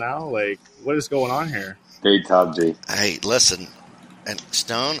as well now? Like, what is going on here? Date top G. Hey, listen, and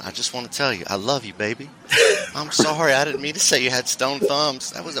Stone, I just want to tell you, I love you, baby. I'm sorry, I didn't mean to say you had stone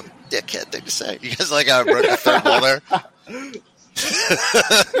thumbs. That was a dickhead thing to say. You guys like how I broke the third wall there?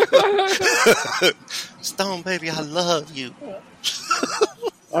 Stone, baby, I love you.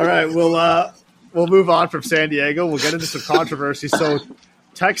 All right, we'll move on from San Diego. We'll get into some controversy. So,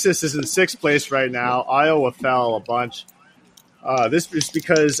 Texas is in 6th place right now. Iowa fell a bunch. This is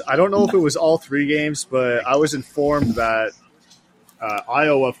because I don't know if it was all 3 games, but I was informed that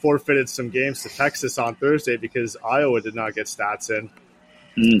Iowa forfeited some games to Texas on Thursday because Iowa did not get stats in.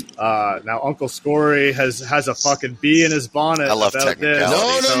 Now Uncle Scory has a fucking bee in his bonnet. I love about this.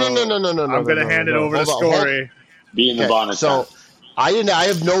 No. I'm going to hand it over to Scory. Bee in the bonnet. So I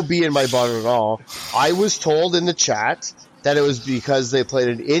have no bee in my bonnet at all. I was told in the chat that it was because they played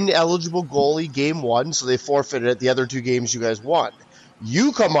an ineligible goalie game 1, so they forfeited it. The other 2 games you guys won.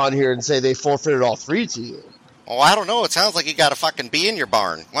 You come on here and say they forfeited all 3 to you. Oh, I don't know. It sounds like you got a fucking bee in your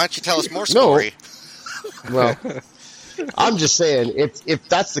barn. Why don't you tell us more, Scory? No. Well, I'm just saying, if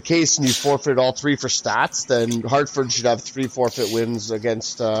that's the case and you forfeited all 3 for stats, then Hartford should have 3 forfeit wins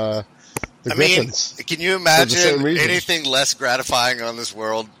against the Griffins. Can you imagine anything less gratifying on this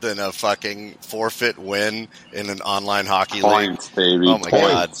world than a fucking forfeit win in an online hockey Points, league? baby. Oh my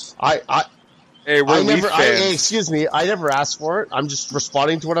god! Excuse me. I never asked for it. I'm just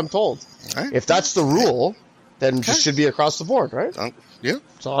responding to what I'm told. Right. If that's the rule, then it should be across the board, right? Yeah,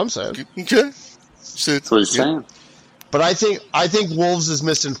 that's all I'm saying. Okay, that's what he's saying. But I think Wolves is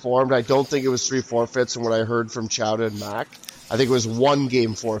misinformed. I don't think it was 3 forfeits from what I heard from Chowda and Mac. I think it was 1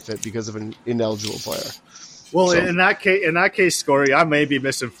 game forfeit because of an ineligible player. Well, in that case, Scory, I may be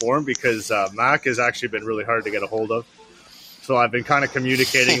misinformed because Mac has actually been really hard to get a hold of. So I've been kind of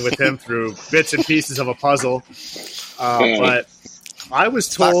communicating with him through bits and pieces of a puzzle. But I was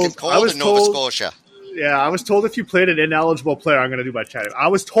told, Nova Scotia. Yeah, I was told if you played an ineligible player, I'm going to do my chatting. I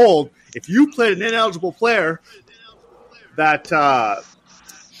was told if you played an ineligible player, that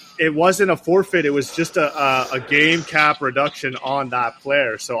it wasn't a forfeit. It was just a game cap reduction on that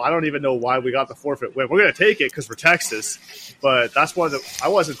player. So I don't even know why we got the forfeit win. We're going to take it because we're Texas, but that's one that I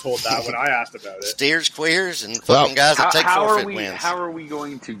wasn't told that when I asked about it. Steers, queers, and fucking guys that take forfeit wins. How are we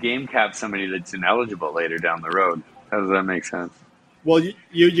going to game cap somebody that's ineligible later down the road? How does that make sense? Well,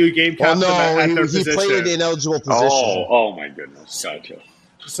 you game cap them at their he position. played an ineligible position. Oh my goodness, gotcha.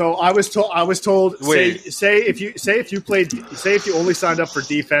 So I was told Wait. say if you only signed up for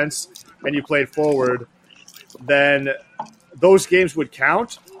defense and you played forward, then those games would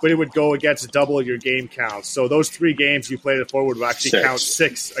count, but it would go against double your game count. So those 3 games you played at forward would actually count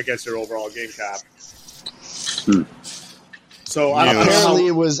 6 against your overall game cap. So I don't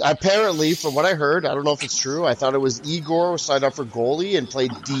know. Apparently from what I heard, I don't know if it's true. I thought it was Igor signed up for goalie and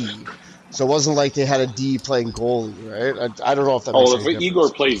played D. So it wasn't like they had a D playing goalie, right? I don't know if that makes any difference. Igor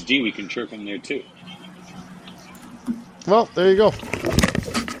plays D, we can trick him there too. Well, there you go.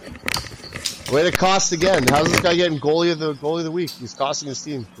 Way to cost again. How's this guy getting goalie of the week? He's costing his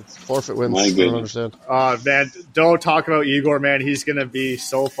team. It's forfeit wins. My I don't goodness. understand. Man, don't talk about Igor, man. He's going to be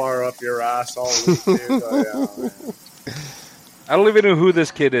so far up your ass all week, dude. Oh, yeah, I don't even know who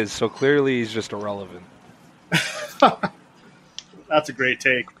this kid is, so clearly he's just irrelevant. That's a great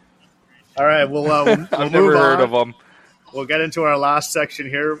take. All right, we'll I've never heard of him. We'll get into our last section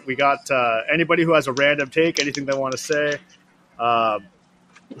here. We got anybody who has a random take, anything they want to say.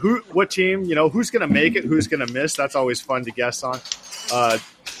 What team, who's going to make it, who's going to miss. That's always fun to guess on.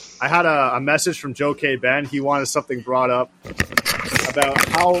 I had a message from Joe K. Ben. He wanted something brought up about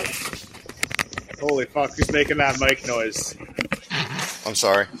how – holy fuck, who's making that mic noise? I'm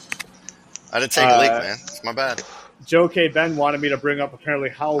sorry. I didn't take a leak, man. It's my bad. Joe K. Ben wanted me to bring up apparently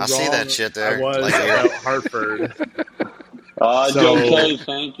how wrong see that shit there. I was about Hartford. Joe K.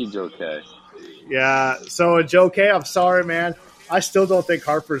 Thank you, Joe K. Yeah, so Joe K., I'm sorry, man. I still don't think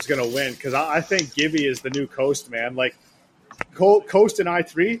Hartford's going to win because I think Gibby is the new Coast, man. Like, Coast in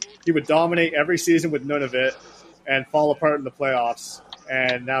I3, he would dominate every season with Nunavut and fall apart in the playoffs.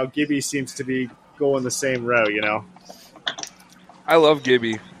 And now Gibby seems to be going the same route, I love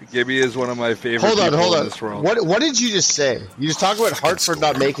Gibby. Gibby is one of my favorite people in this world. What did you just say? You just talked about Hartford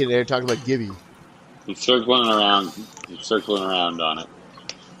not making it, and you're talking about Gibby. He's circling around on it.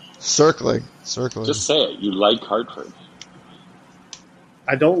 Circling. Just say it. You like Hartford.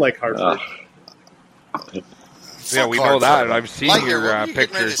 I don't like Hartford. Yeah, we know that, and I've seen your what were you getting ready to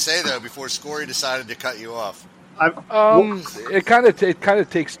pictures. say, though, before Scory decided to cut you off? It kind of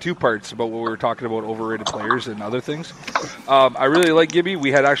takes 2 parts about what we were talking about overrated players and other things. I really like Gibby.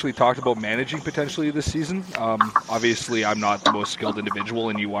 We had actually talked about managing potentially this season. Obviously, I'm not the most skilled individual,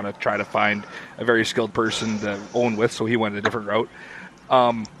 and you want to try to find a very skilled person to own with, so he went a different route.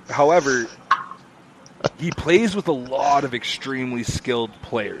 However, he plays with a lot of extremely skilled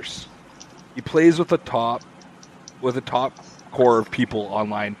players. He plays with a top core of people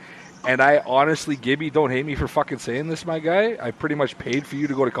online. And I honestly, Gibby, don't hate me for fucking saying this, my guy. I pretty much paid for you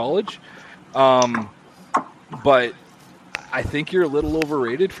to go to college. But I think you're a little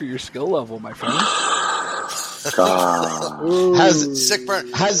overrated for your skill level, my friend.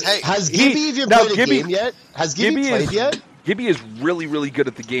 Has Gibby even played a game yet? Has Gibby played yet? Gibby is really, really good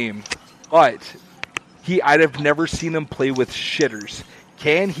at the game. But I'd have never seen him play with shitters.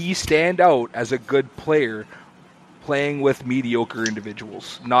 Can he stand out as a good player playing with mediocre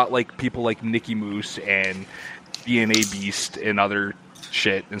individuals, not like people like Nicky Moose and DNA Beast and other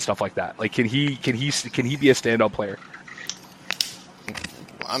shit and stuff like that? Like, can he be a standout player?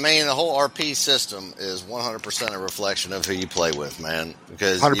 I mean, the whole RP system is 100% a reflection of who you play with, man.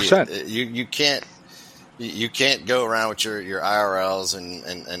 Because 100%. You can't go around with your IRLs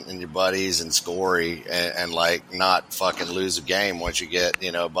and your buddies and Scory and like not fucking lose a game once you get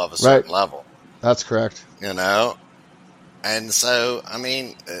above a certain level. That's correct. And so, I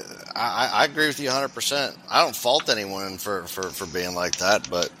mean, I agree with you 100%. I don't fault anyone for being like that,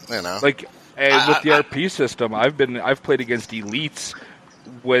 but like with the RP system, I've played against elites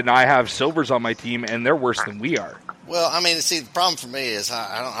when I have silvers on my team, and they're worse than we are. Well, I mean, see, the problem for me is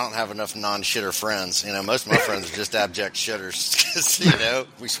I don't have enough non-shitter friends. Most of my friends are just abject shitters because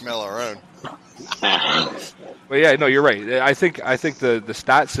we smell our own. But yeah, no, you're right. I think the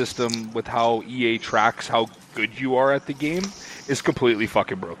stat system with how EA tracks how good you are at the game is completely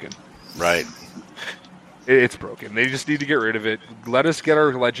fucking broken. Right. It's broken. They just need to get rid of it. Let us get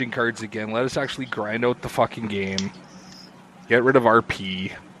our legend cards again. Let us actually grind out the fucking game. Get rid of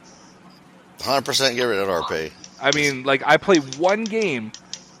RP. 100% get rid of RP. I mean, like, I play one game,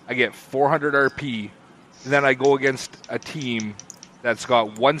 I get 400 RP, then I go against a team that's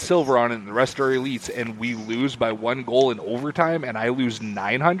got 1 silver on it and the rest are elites, and we lose by 1 goal in overtime and I lose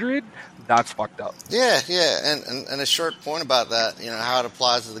 900, that's fucked up. Yeah, and a short point about that, how it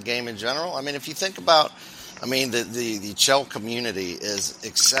applies to the game in general. I mean, if you think about, the Chell community is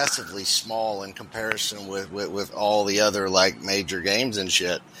excessively small in comparison with all the other like major games and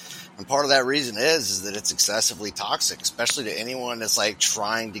shit. And part of that reason is that it's excessively toxic, especially to anyone that's like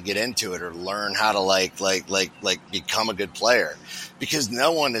trying to get into it or learn how to like become a good player, because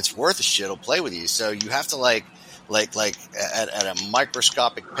no one that's worth a shit will play with you. So you have to like at a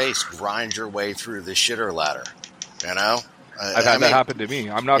microscopic pace grind your way through the shitter ladder. I've had that happen to me.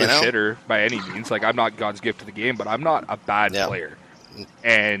 I'm not a shitter by any means. Like, I'm not God's gift to the game, but I'm not a bad player.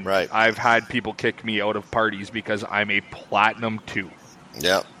 And I've had people kick me out of parties because I'm a platinum 2.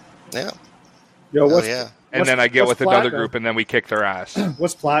 Yep. Yeah. Yo, and then I get with another group, and then we kick their ass.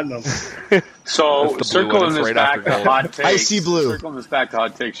 What's platinum? So, circling this back to hot takes. Icy blue. Circling this back to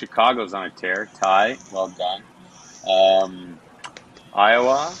hot takes. Chicago's on a tear. Ty, well done.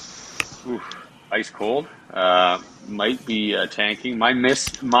 Iowa, ice cold. Might be tanking. My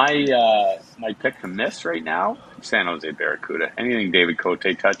pick to miss right now. San Jose Barracuda. Anything David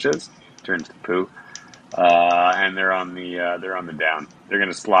Cote touches turns to poo. And they're on the down. They're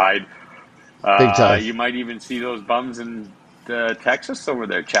going to slide. Big time. You might even see those bums in Texas over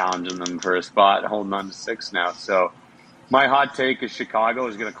there challenging them for a spot, holding on to 6 now. So my hot take is Chicago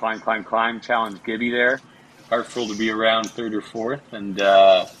is going to climb, challenge Gibby there. Hartford to be around 3rd or 4th, and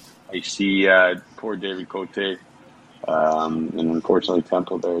I see poor David Cote and unfortunately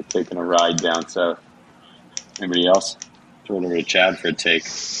Temple there taking a ride down south. Anybody else? Throw it over to Chad for a take.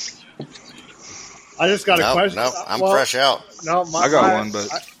 I just got a question. No, I'm fresh out. No, I got one, but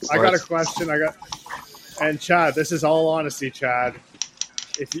I got a question. And Chad, this is all honesty, Chad.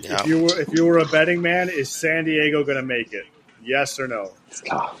 If you were a betting man, is San Diego going to make it? Yes or no? It's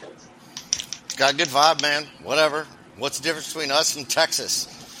tough. It's got a good vibe, man. Whatever. What's the difference between us and Texas?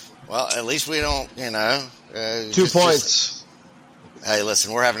 Well, at least we don't, 2 points. Hey,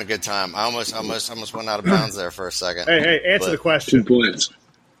 listen, we're having a good time. I almost went out of bounds there for a second. Hey, answer the question. 2 points.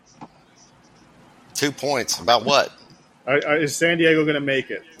 2 points. About what? Is San Diego going to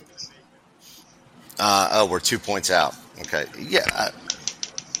make it? We're 2 points out. Okay. Yeah.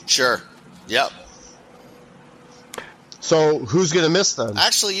 Sure. Yep. So who's going to miss then?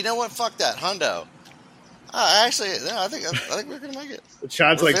 Actually, you know what? Fuck that. Hundo. I think we're going to make it.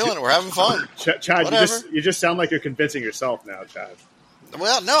 Chad's we're feeling it. We're having fun. Chad, you just sound like you're convincing yourself now, Chad.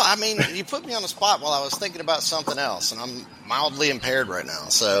 Well, no, I mean, you put me on the spot while I was thinking about something else, and I'm mildly impaired right now.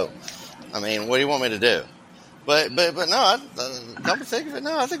 So, I mean, what do you want me to do? But no, come to think of it,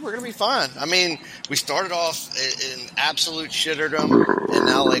 no, I think we're going to be fine. I mean, we started off in absolute shitterdom, and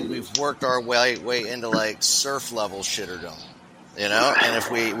now, like, we've worked our way into, like, surf level shitterdom, And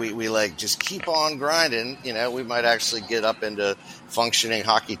if we like, just keep on grinding, we might actually get up into functioning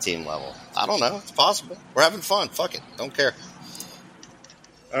hockey team level. I don't know. It's possible. We're having fun. Fuck it. Don't care.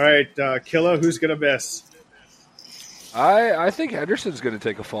 All right, Killa, who's going to miss? I think Henderson's going to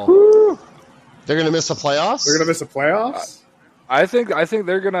take a fall. Woo! They're going to miss the playoffs? They're going to miss the playoffs? I think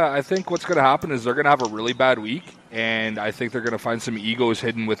they're going to. I think what's going to happen is they're going to have a really bad week, and I think they're going to find some egos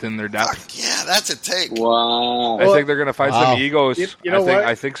hidden within their depth. Fuck yeah, that's a take. Wow. I think they're going to find some egos. You know what?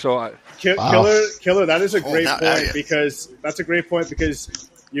 I think so. Killer, that is a great point yeah. because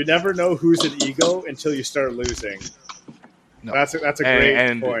you never know who's an ego until you start losing. No. That's a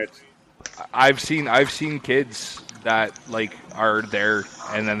great point. I've seen kids that like are there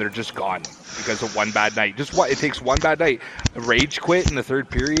and then they're just gone because of one bad night. It takes one bad night. Rage quit in the 3rd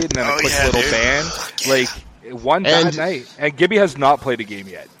period and then a quick little ban. Like one bad night. And Gibby has not played a game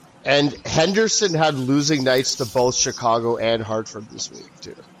yet. And Henderson had losing nights to both Chicago and Hartford this week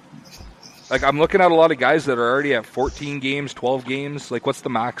too. Like I'm looking at a lot of guys that are already at 14 games, 12 games. Like what's the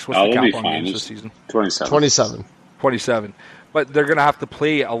max? What's the cap on games this season? 27. But they're going to have to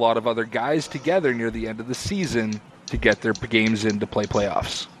play a lot of other guys together near the end of the season to get their games in to play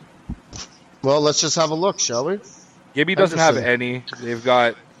playoffs. Well, let's just have a look, shall we? Gibby doesn't have any. They've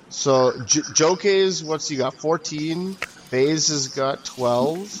got... So, Joke's, what's he got? 14. Bays has got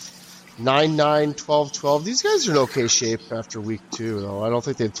 12. 9, 12, 12. These guys are in okay shape after week 2, though. I don't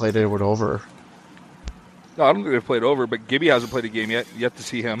think they've played anyone over. No, I don't think they've played over, but Gibby hasn't played a game yet. Yet to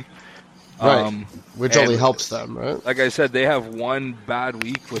see him. Right, which only helps them, right? Like I said, they have one bad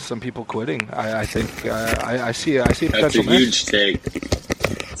week with some people quitting. I think I see a potential. That's a huge take.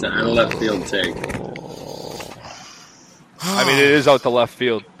 It's an out of left field take. I mean, it is out the left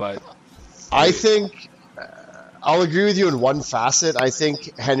field, but I think I'll agree with you in one facet. I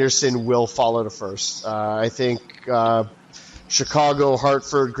think Henderson will fall out of first. I think Chicago,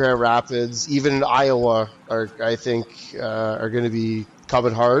 Hartford, Grand Rapids, even in Iowa are going to be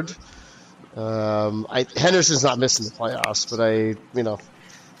coming hard. Henderson's not missing the playoffs, but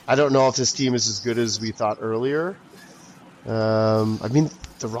I don't know if this team is as good as we thought earlier. The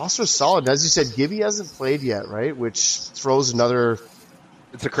roster's solid. As you said, Gibby hasn't played yet, right? Which throws another.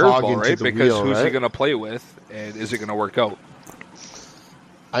 It's a curveball, right? The Because wheel, who's right? he going to play with, and is it going to work out?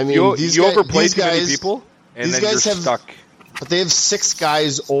 I mean, you overplay too many people, and these then guys you're have, stuck. But they have 6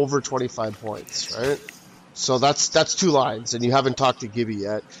 guys over 25 points, right? So that's 2 lines, and you haven't talked to Gibby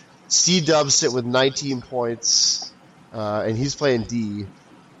yet. C-Dub sit with 19 points, and he's playing D.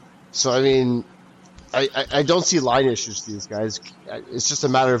 So, I mean, I don't see line issues to these guys. It's just a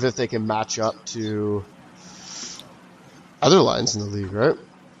matter of if they can match up to other lines in the league, right?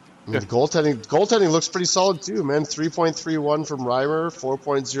 I mean, the goaltending looks pretty solid too, man. 3.31 from Reimer,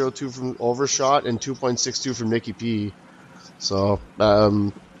 4.02 from Overshot, and 2.62 from Nicky P. So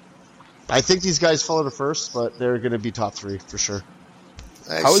I think these guys fell to first, but they're going to be top 3 for sure.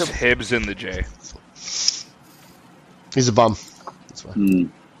 How is Hibbs in the J? He's a bum. That's why.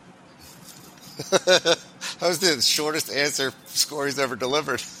 That was the shortest answer score he's ever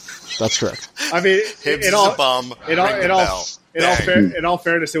delivered. That's correct. I mean, Hibbs is a bum. In all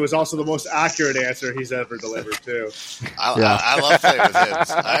fairness, it was also the most accurate answer he's ever delivered too. I love playing with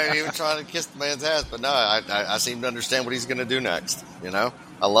Hibbs. I ain't even trying to kiss the man's ass, but no, I seem to understand what he's going to do next. You know,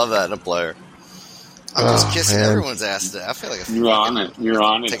 I love that in a player. I'm just kissing everyone's ass today. I feel like you're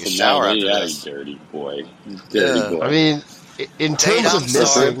on it. Take a shower after you this. dirty boy. Dirty boy. I mean, in terms Dave, of missing,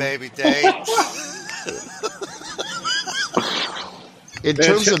 sorry, baby, Dave. In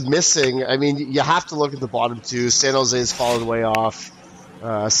terms of missing, I mean, you have to look at the bottom 2. San Jose's fallen way off.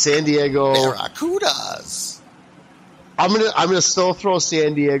 San Diego. Barracudas. I'm gonna still throw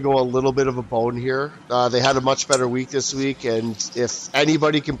San Diego a little bit of a bone here. They had a much better week this week, and if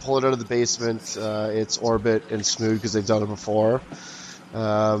anybody can pull it out of the basement, it's Orbit and Smood because they've done it before.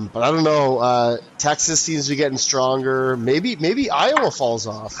 But I don't know. Texas seems to be getting stronger. Maybe Iowa falls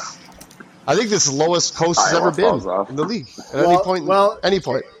off. I think this is the lowest Coast has ever been in the league at any point. Any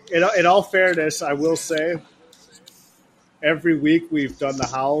point. In all fairness, I will say, every week we've done the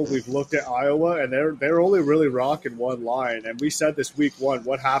Howl, we've looked at Iowa, and they're only really rocking one line. And we said this week 1,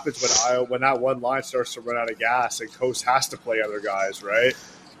 what happens when that one line starts to run out of gas and Coast has to play other guys, right?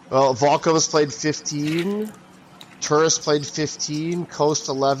 Well, Volkov's played 15. Tourist played 15, Coast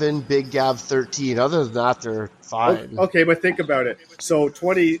 11, Big Gav 13. Other than that, they're fine. Okay, but think about it. So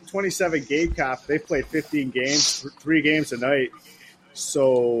 27 game cap, they played 15 games, 3 games a night.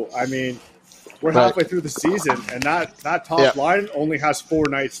 So, I mean, we're halfway through the season, and that top line only has 4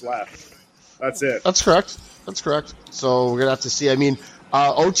 nights left. That's it. That's correct. So we're going to have to see. I mean,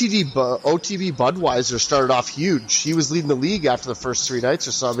 OTB Budweiser started off huge. He was leading the league after the first 3 nights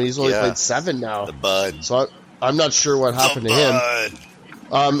or something. He's only played 7 now. The Bud. So I'm not sure what happened to him.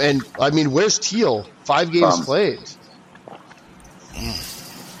 And I mean, where's Teal? 5 games played.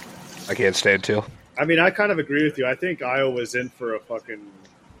 I can't stand Teal. I mean, I kind of agree with you. I think Iowa's in for a fucking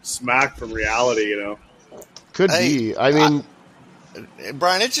smack from reality, you know. Could be. I mean,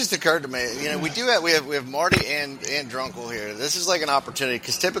 Brian, it just occurred to me. You know, we have Marty and Drunkle here. This is like an opportunity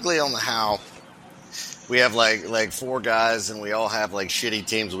because typically on the How, we have like 4 guys and we all have like shitty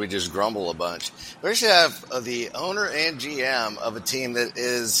teams. We just grumble a bunch. We should have the owner and GM of a team that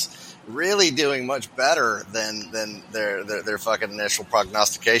is really doing much better than their fucking initial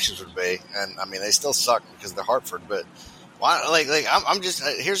prognostications would be. And I mean, they still suck because they're Hartford. But why? I'm just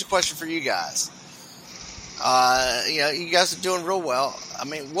here's a question for you guys. You guys are doing real well. I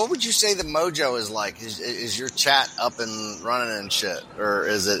mean, what would you say the mojo is like? Is your chat up and running and shit, or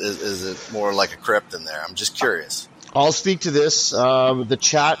is it more like a crypt in there? I'm just curious. I'll speak to this. The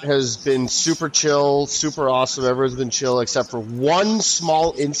chat has been super chill, super awesome. Everyone's been chill except for one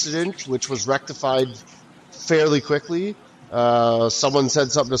small incident, which was rectified fairly quickly. Someone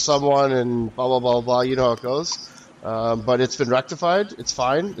said something to someone, and blah blah blah blah. You know how it goes. But it's been rectified. It's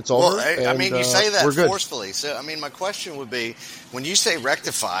fine. It's over. Well, I mean, you say that we're good. forcefully. So, I mean, my question would be, when you say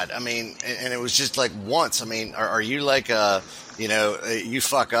rectified, I mean, and it was just like once. I mean, are you like you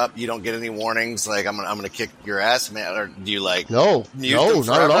fuck up, you don't get any warnings, like I'm gonna kick your ass, man? Or do you like no,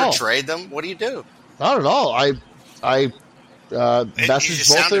 not at all. Trade them? What do you do? Not at all. I messaged you just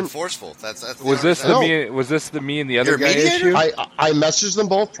both sounded them. Forceful. Was this the me and the other guy issue? I messaged them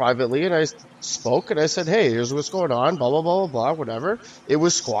both privately, and I spoke, and I said, "Hey, here's what's going on." Blah blah blah blah blah. Whatever. It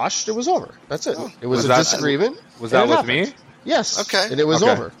was squashed. It was over. That's it. It was a disagreement. Was that with me? Yes. Okay. And it was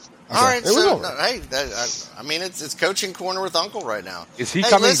over. All right, It was so over. I mean, it's coaching corner with Uncle right now. Is he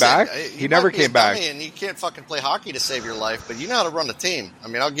coming back? He He never might be a came back. dummy And you can't fucking play hockey to save your life, but you know how to run a team. I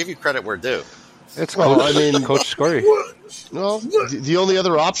mean, I'll give you credit where due. It's Well, Coach, I mean- Coach Scory. Well, the only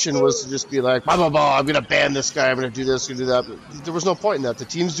other option was to just be like, blah, blah, blah, I'm going to ban this guy, I'm going to do this, going to do that. But there was no point in that. The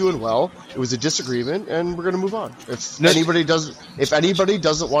team's doing well. It was a disagreement, and we're going to move on. If anybody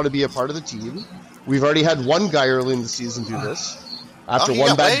doesn't want to be a part of the team, we've already had one guy early in the season do this. After he one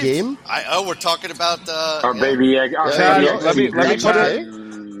got bad waived. game. We're talking about Our baby egg. Our Yeah, baby yeah, egg. let me That's put okay.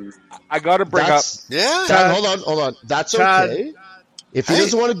 it. I got to bring up. That's, Yeah. Chad, hold on. That's Chad. okay. If he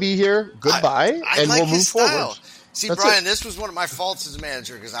doesn't want to be here, goodbye, I and like we'll move his style. forward. See, That's Brian, it. this was one of my faults as a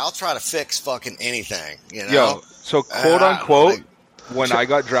manager because I'll try to fix fucking anything. You know. Yo, so quote unquote, like- when I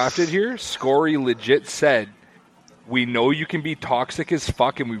got drafted here, Scory legit said, "We know you can be toxic as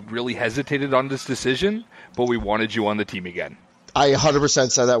fuck, and we really hesitated on this decision, but we wanted you on the team again." I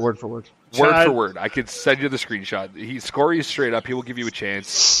 100% said that word for word. Word Chad- for word. I could send you the screenshot. Scory is straight up. He will give you a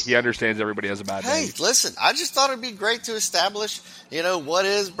chance. He understands everybody has a bad Hey, day. listen, I just thought it'd be great to establish, what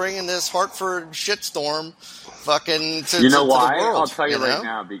is bringing this Hartford shitstorm fucking to, You know to why? the world. I'll tell you right know?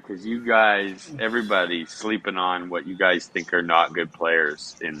 now, because you guys, everybody's sleeping on what you guys think are not good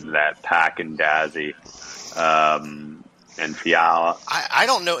players in that Pack and Dazzy and Fiala. I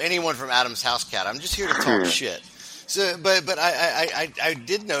don't know anyone from Adams House Cat. I'm just here to talk shit. So, but I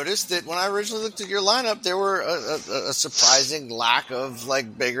did notice that when I originally looked at your lineup, there were a surprising lack of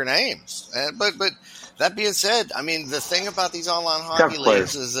bigger names. But that being said, I mean the thing about these online hockey Tough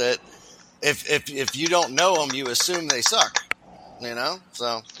players. leagues is that if you don't know them, you assume they suck.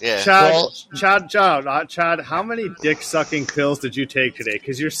 So yeah. Chad, how many dick-sucking pills did you take today?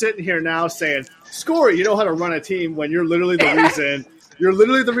 Because you're sitting here now saying, Scory, you know how to run a team when you're literally the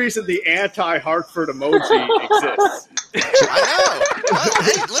reason the anti-Hartford emoji exists. I know.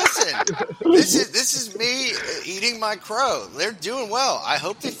 Hey, listen. This is me eating my crow. They're doing well. I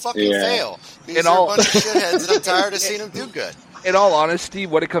hope they fucking fail because they're a bunch of shitheads, and I'm tired of seeing them do good. In all honesty,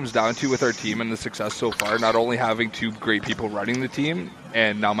 what it comes down to with our team and the success so far, not only having two great people running the team,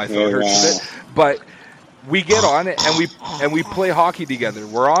 and now my throat hurts a bit, but we get on it and we play hockey together.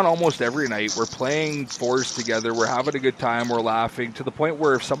 We're on almost every night. We're playing fours together. We're having a good time. We're laughing to the point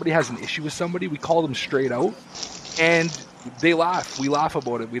where if somebody has an issue with somebody, we call them straight out, and they laugh. We laugh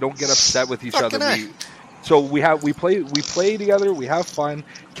about it. We don't get upset with each other. So we play together. We have fun.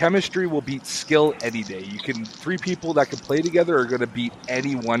 Chemistry will beat skill any day. Three people that can play together are going to beat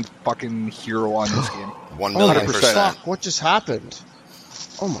any one fucking hero on this game. 1,000,000%. Fuck, what just happened?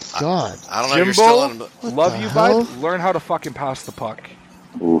 Oh my god. I don't know. You're still in. Love you, bud. Learn how to fucking pass the puck.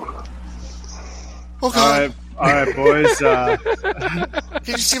 Ooh. Okay. All right, boys. Did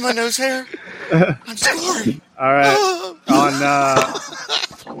you see my nose hair? I'm scoring. All right.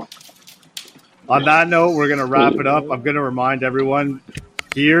 On that note, we're going to wrap it up. I'm going to remind everyone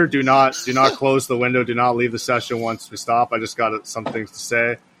here: do not close the window. Do not leave the session once we stop. I just got some things to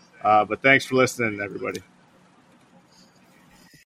say. But thanks for listening, everybody.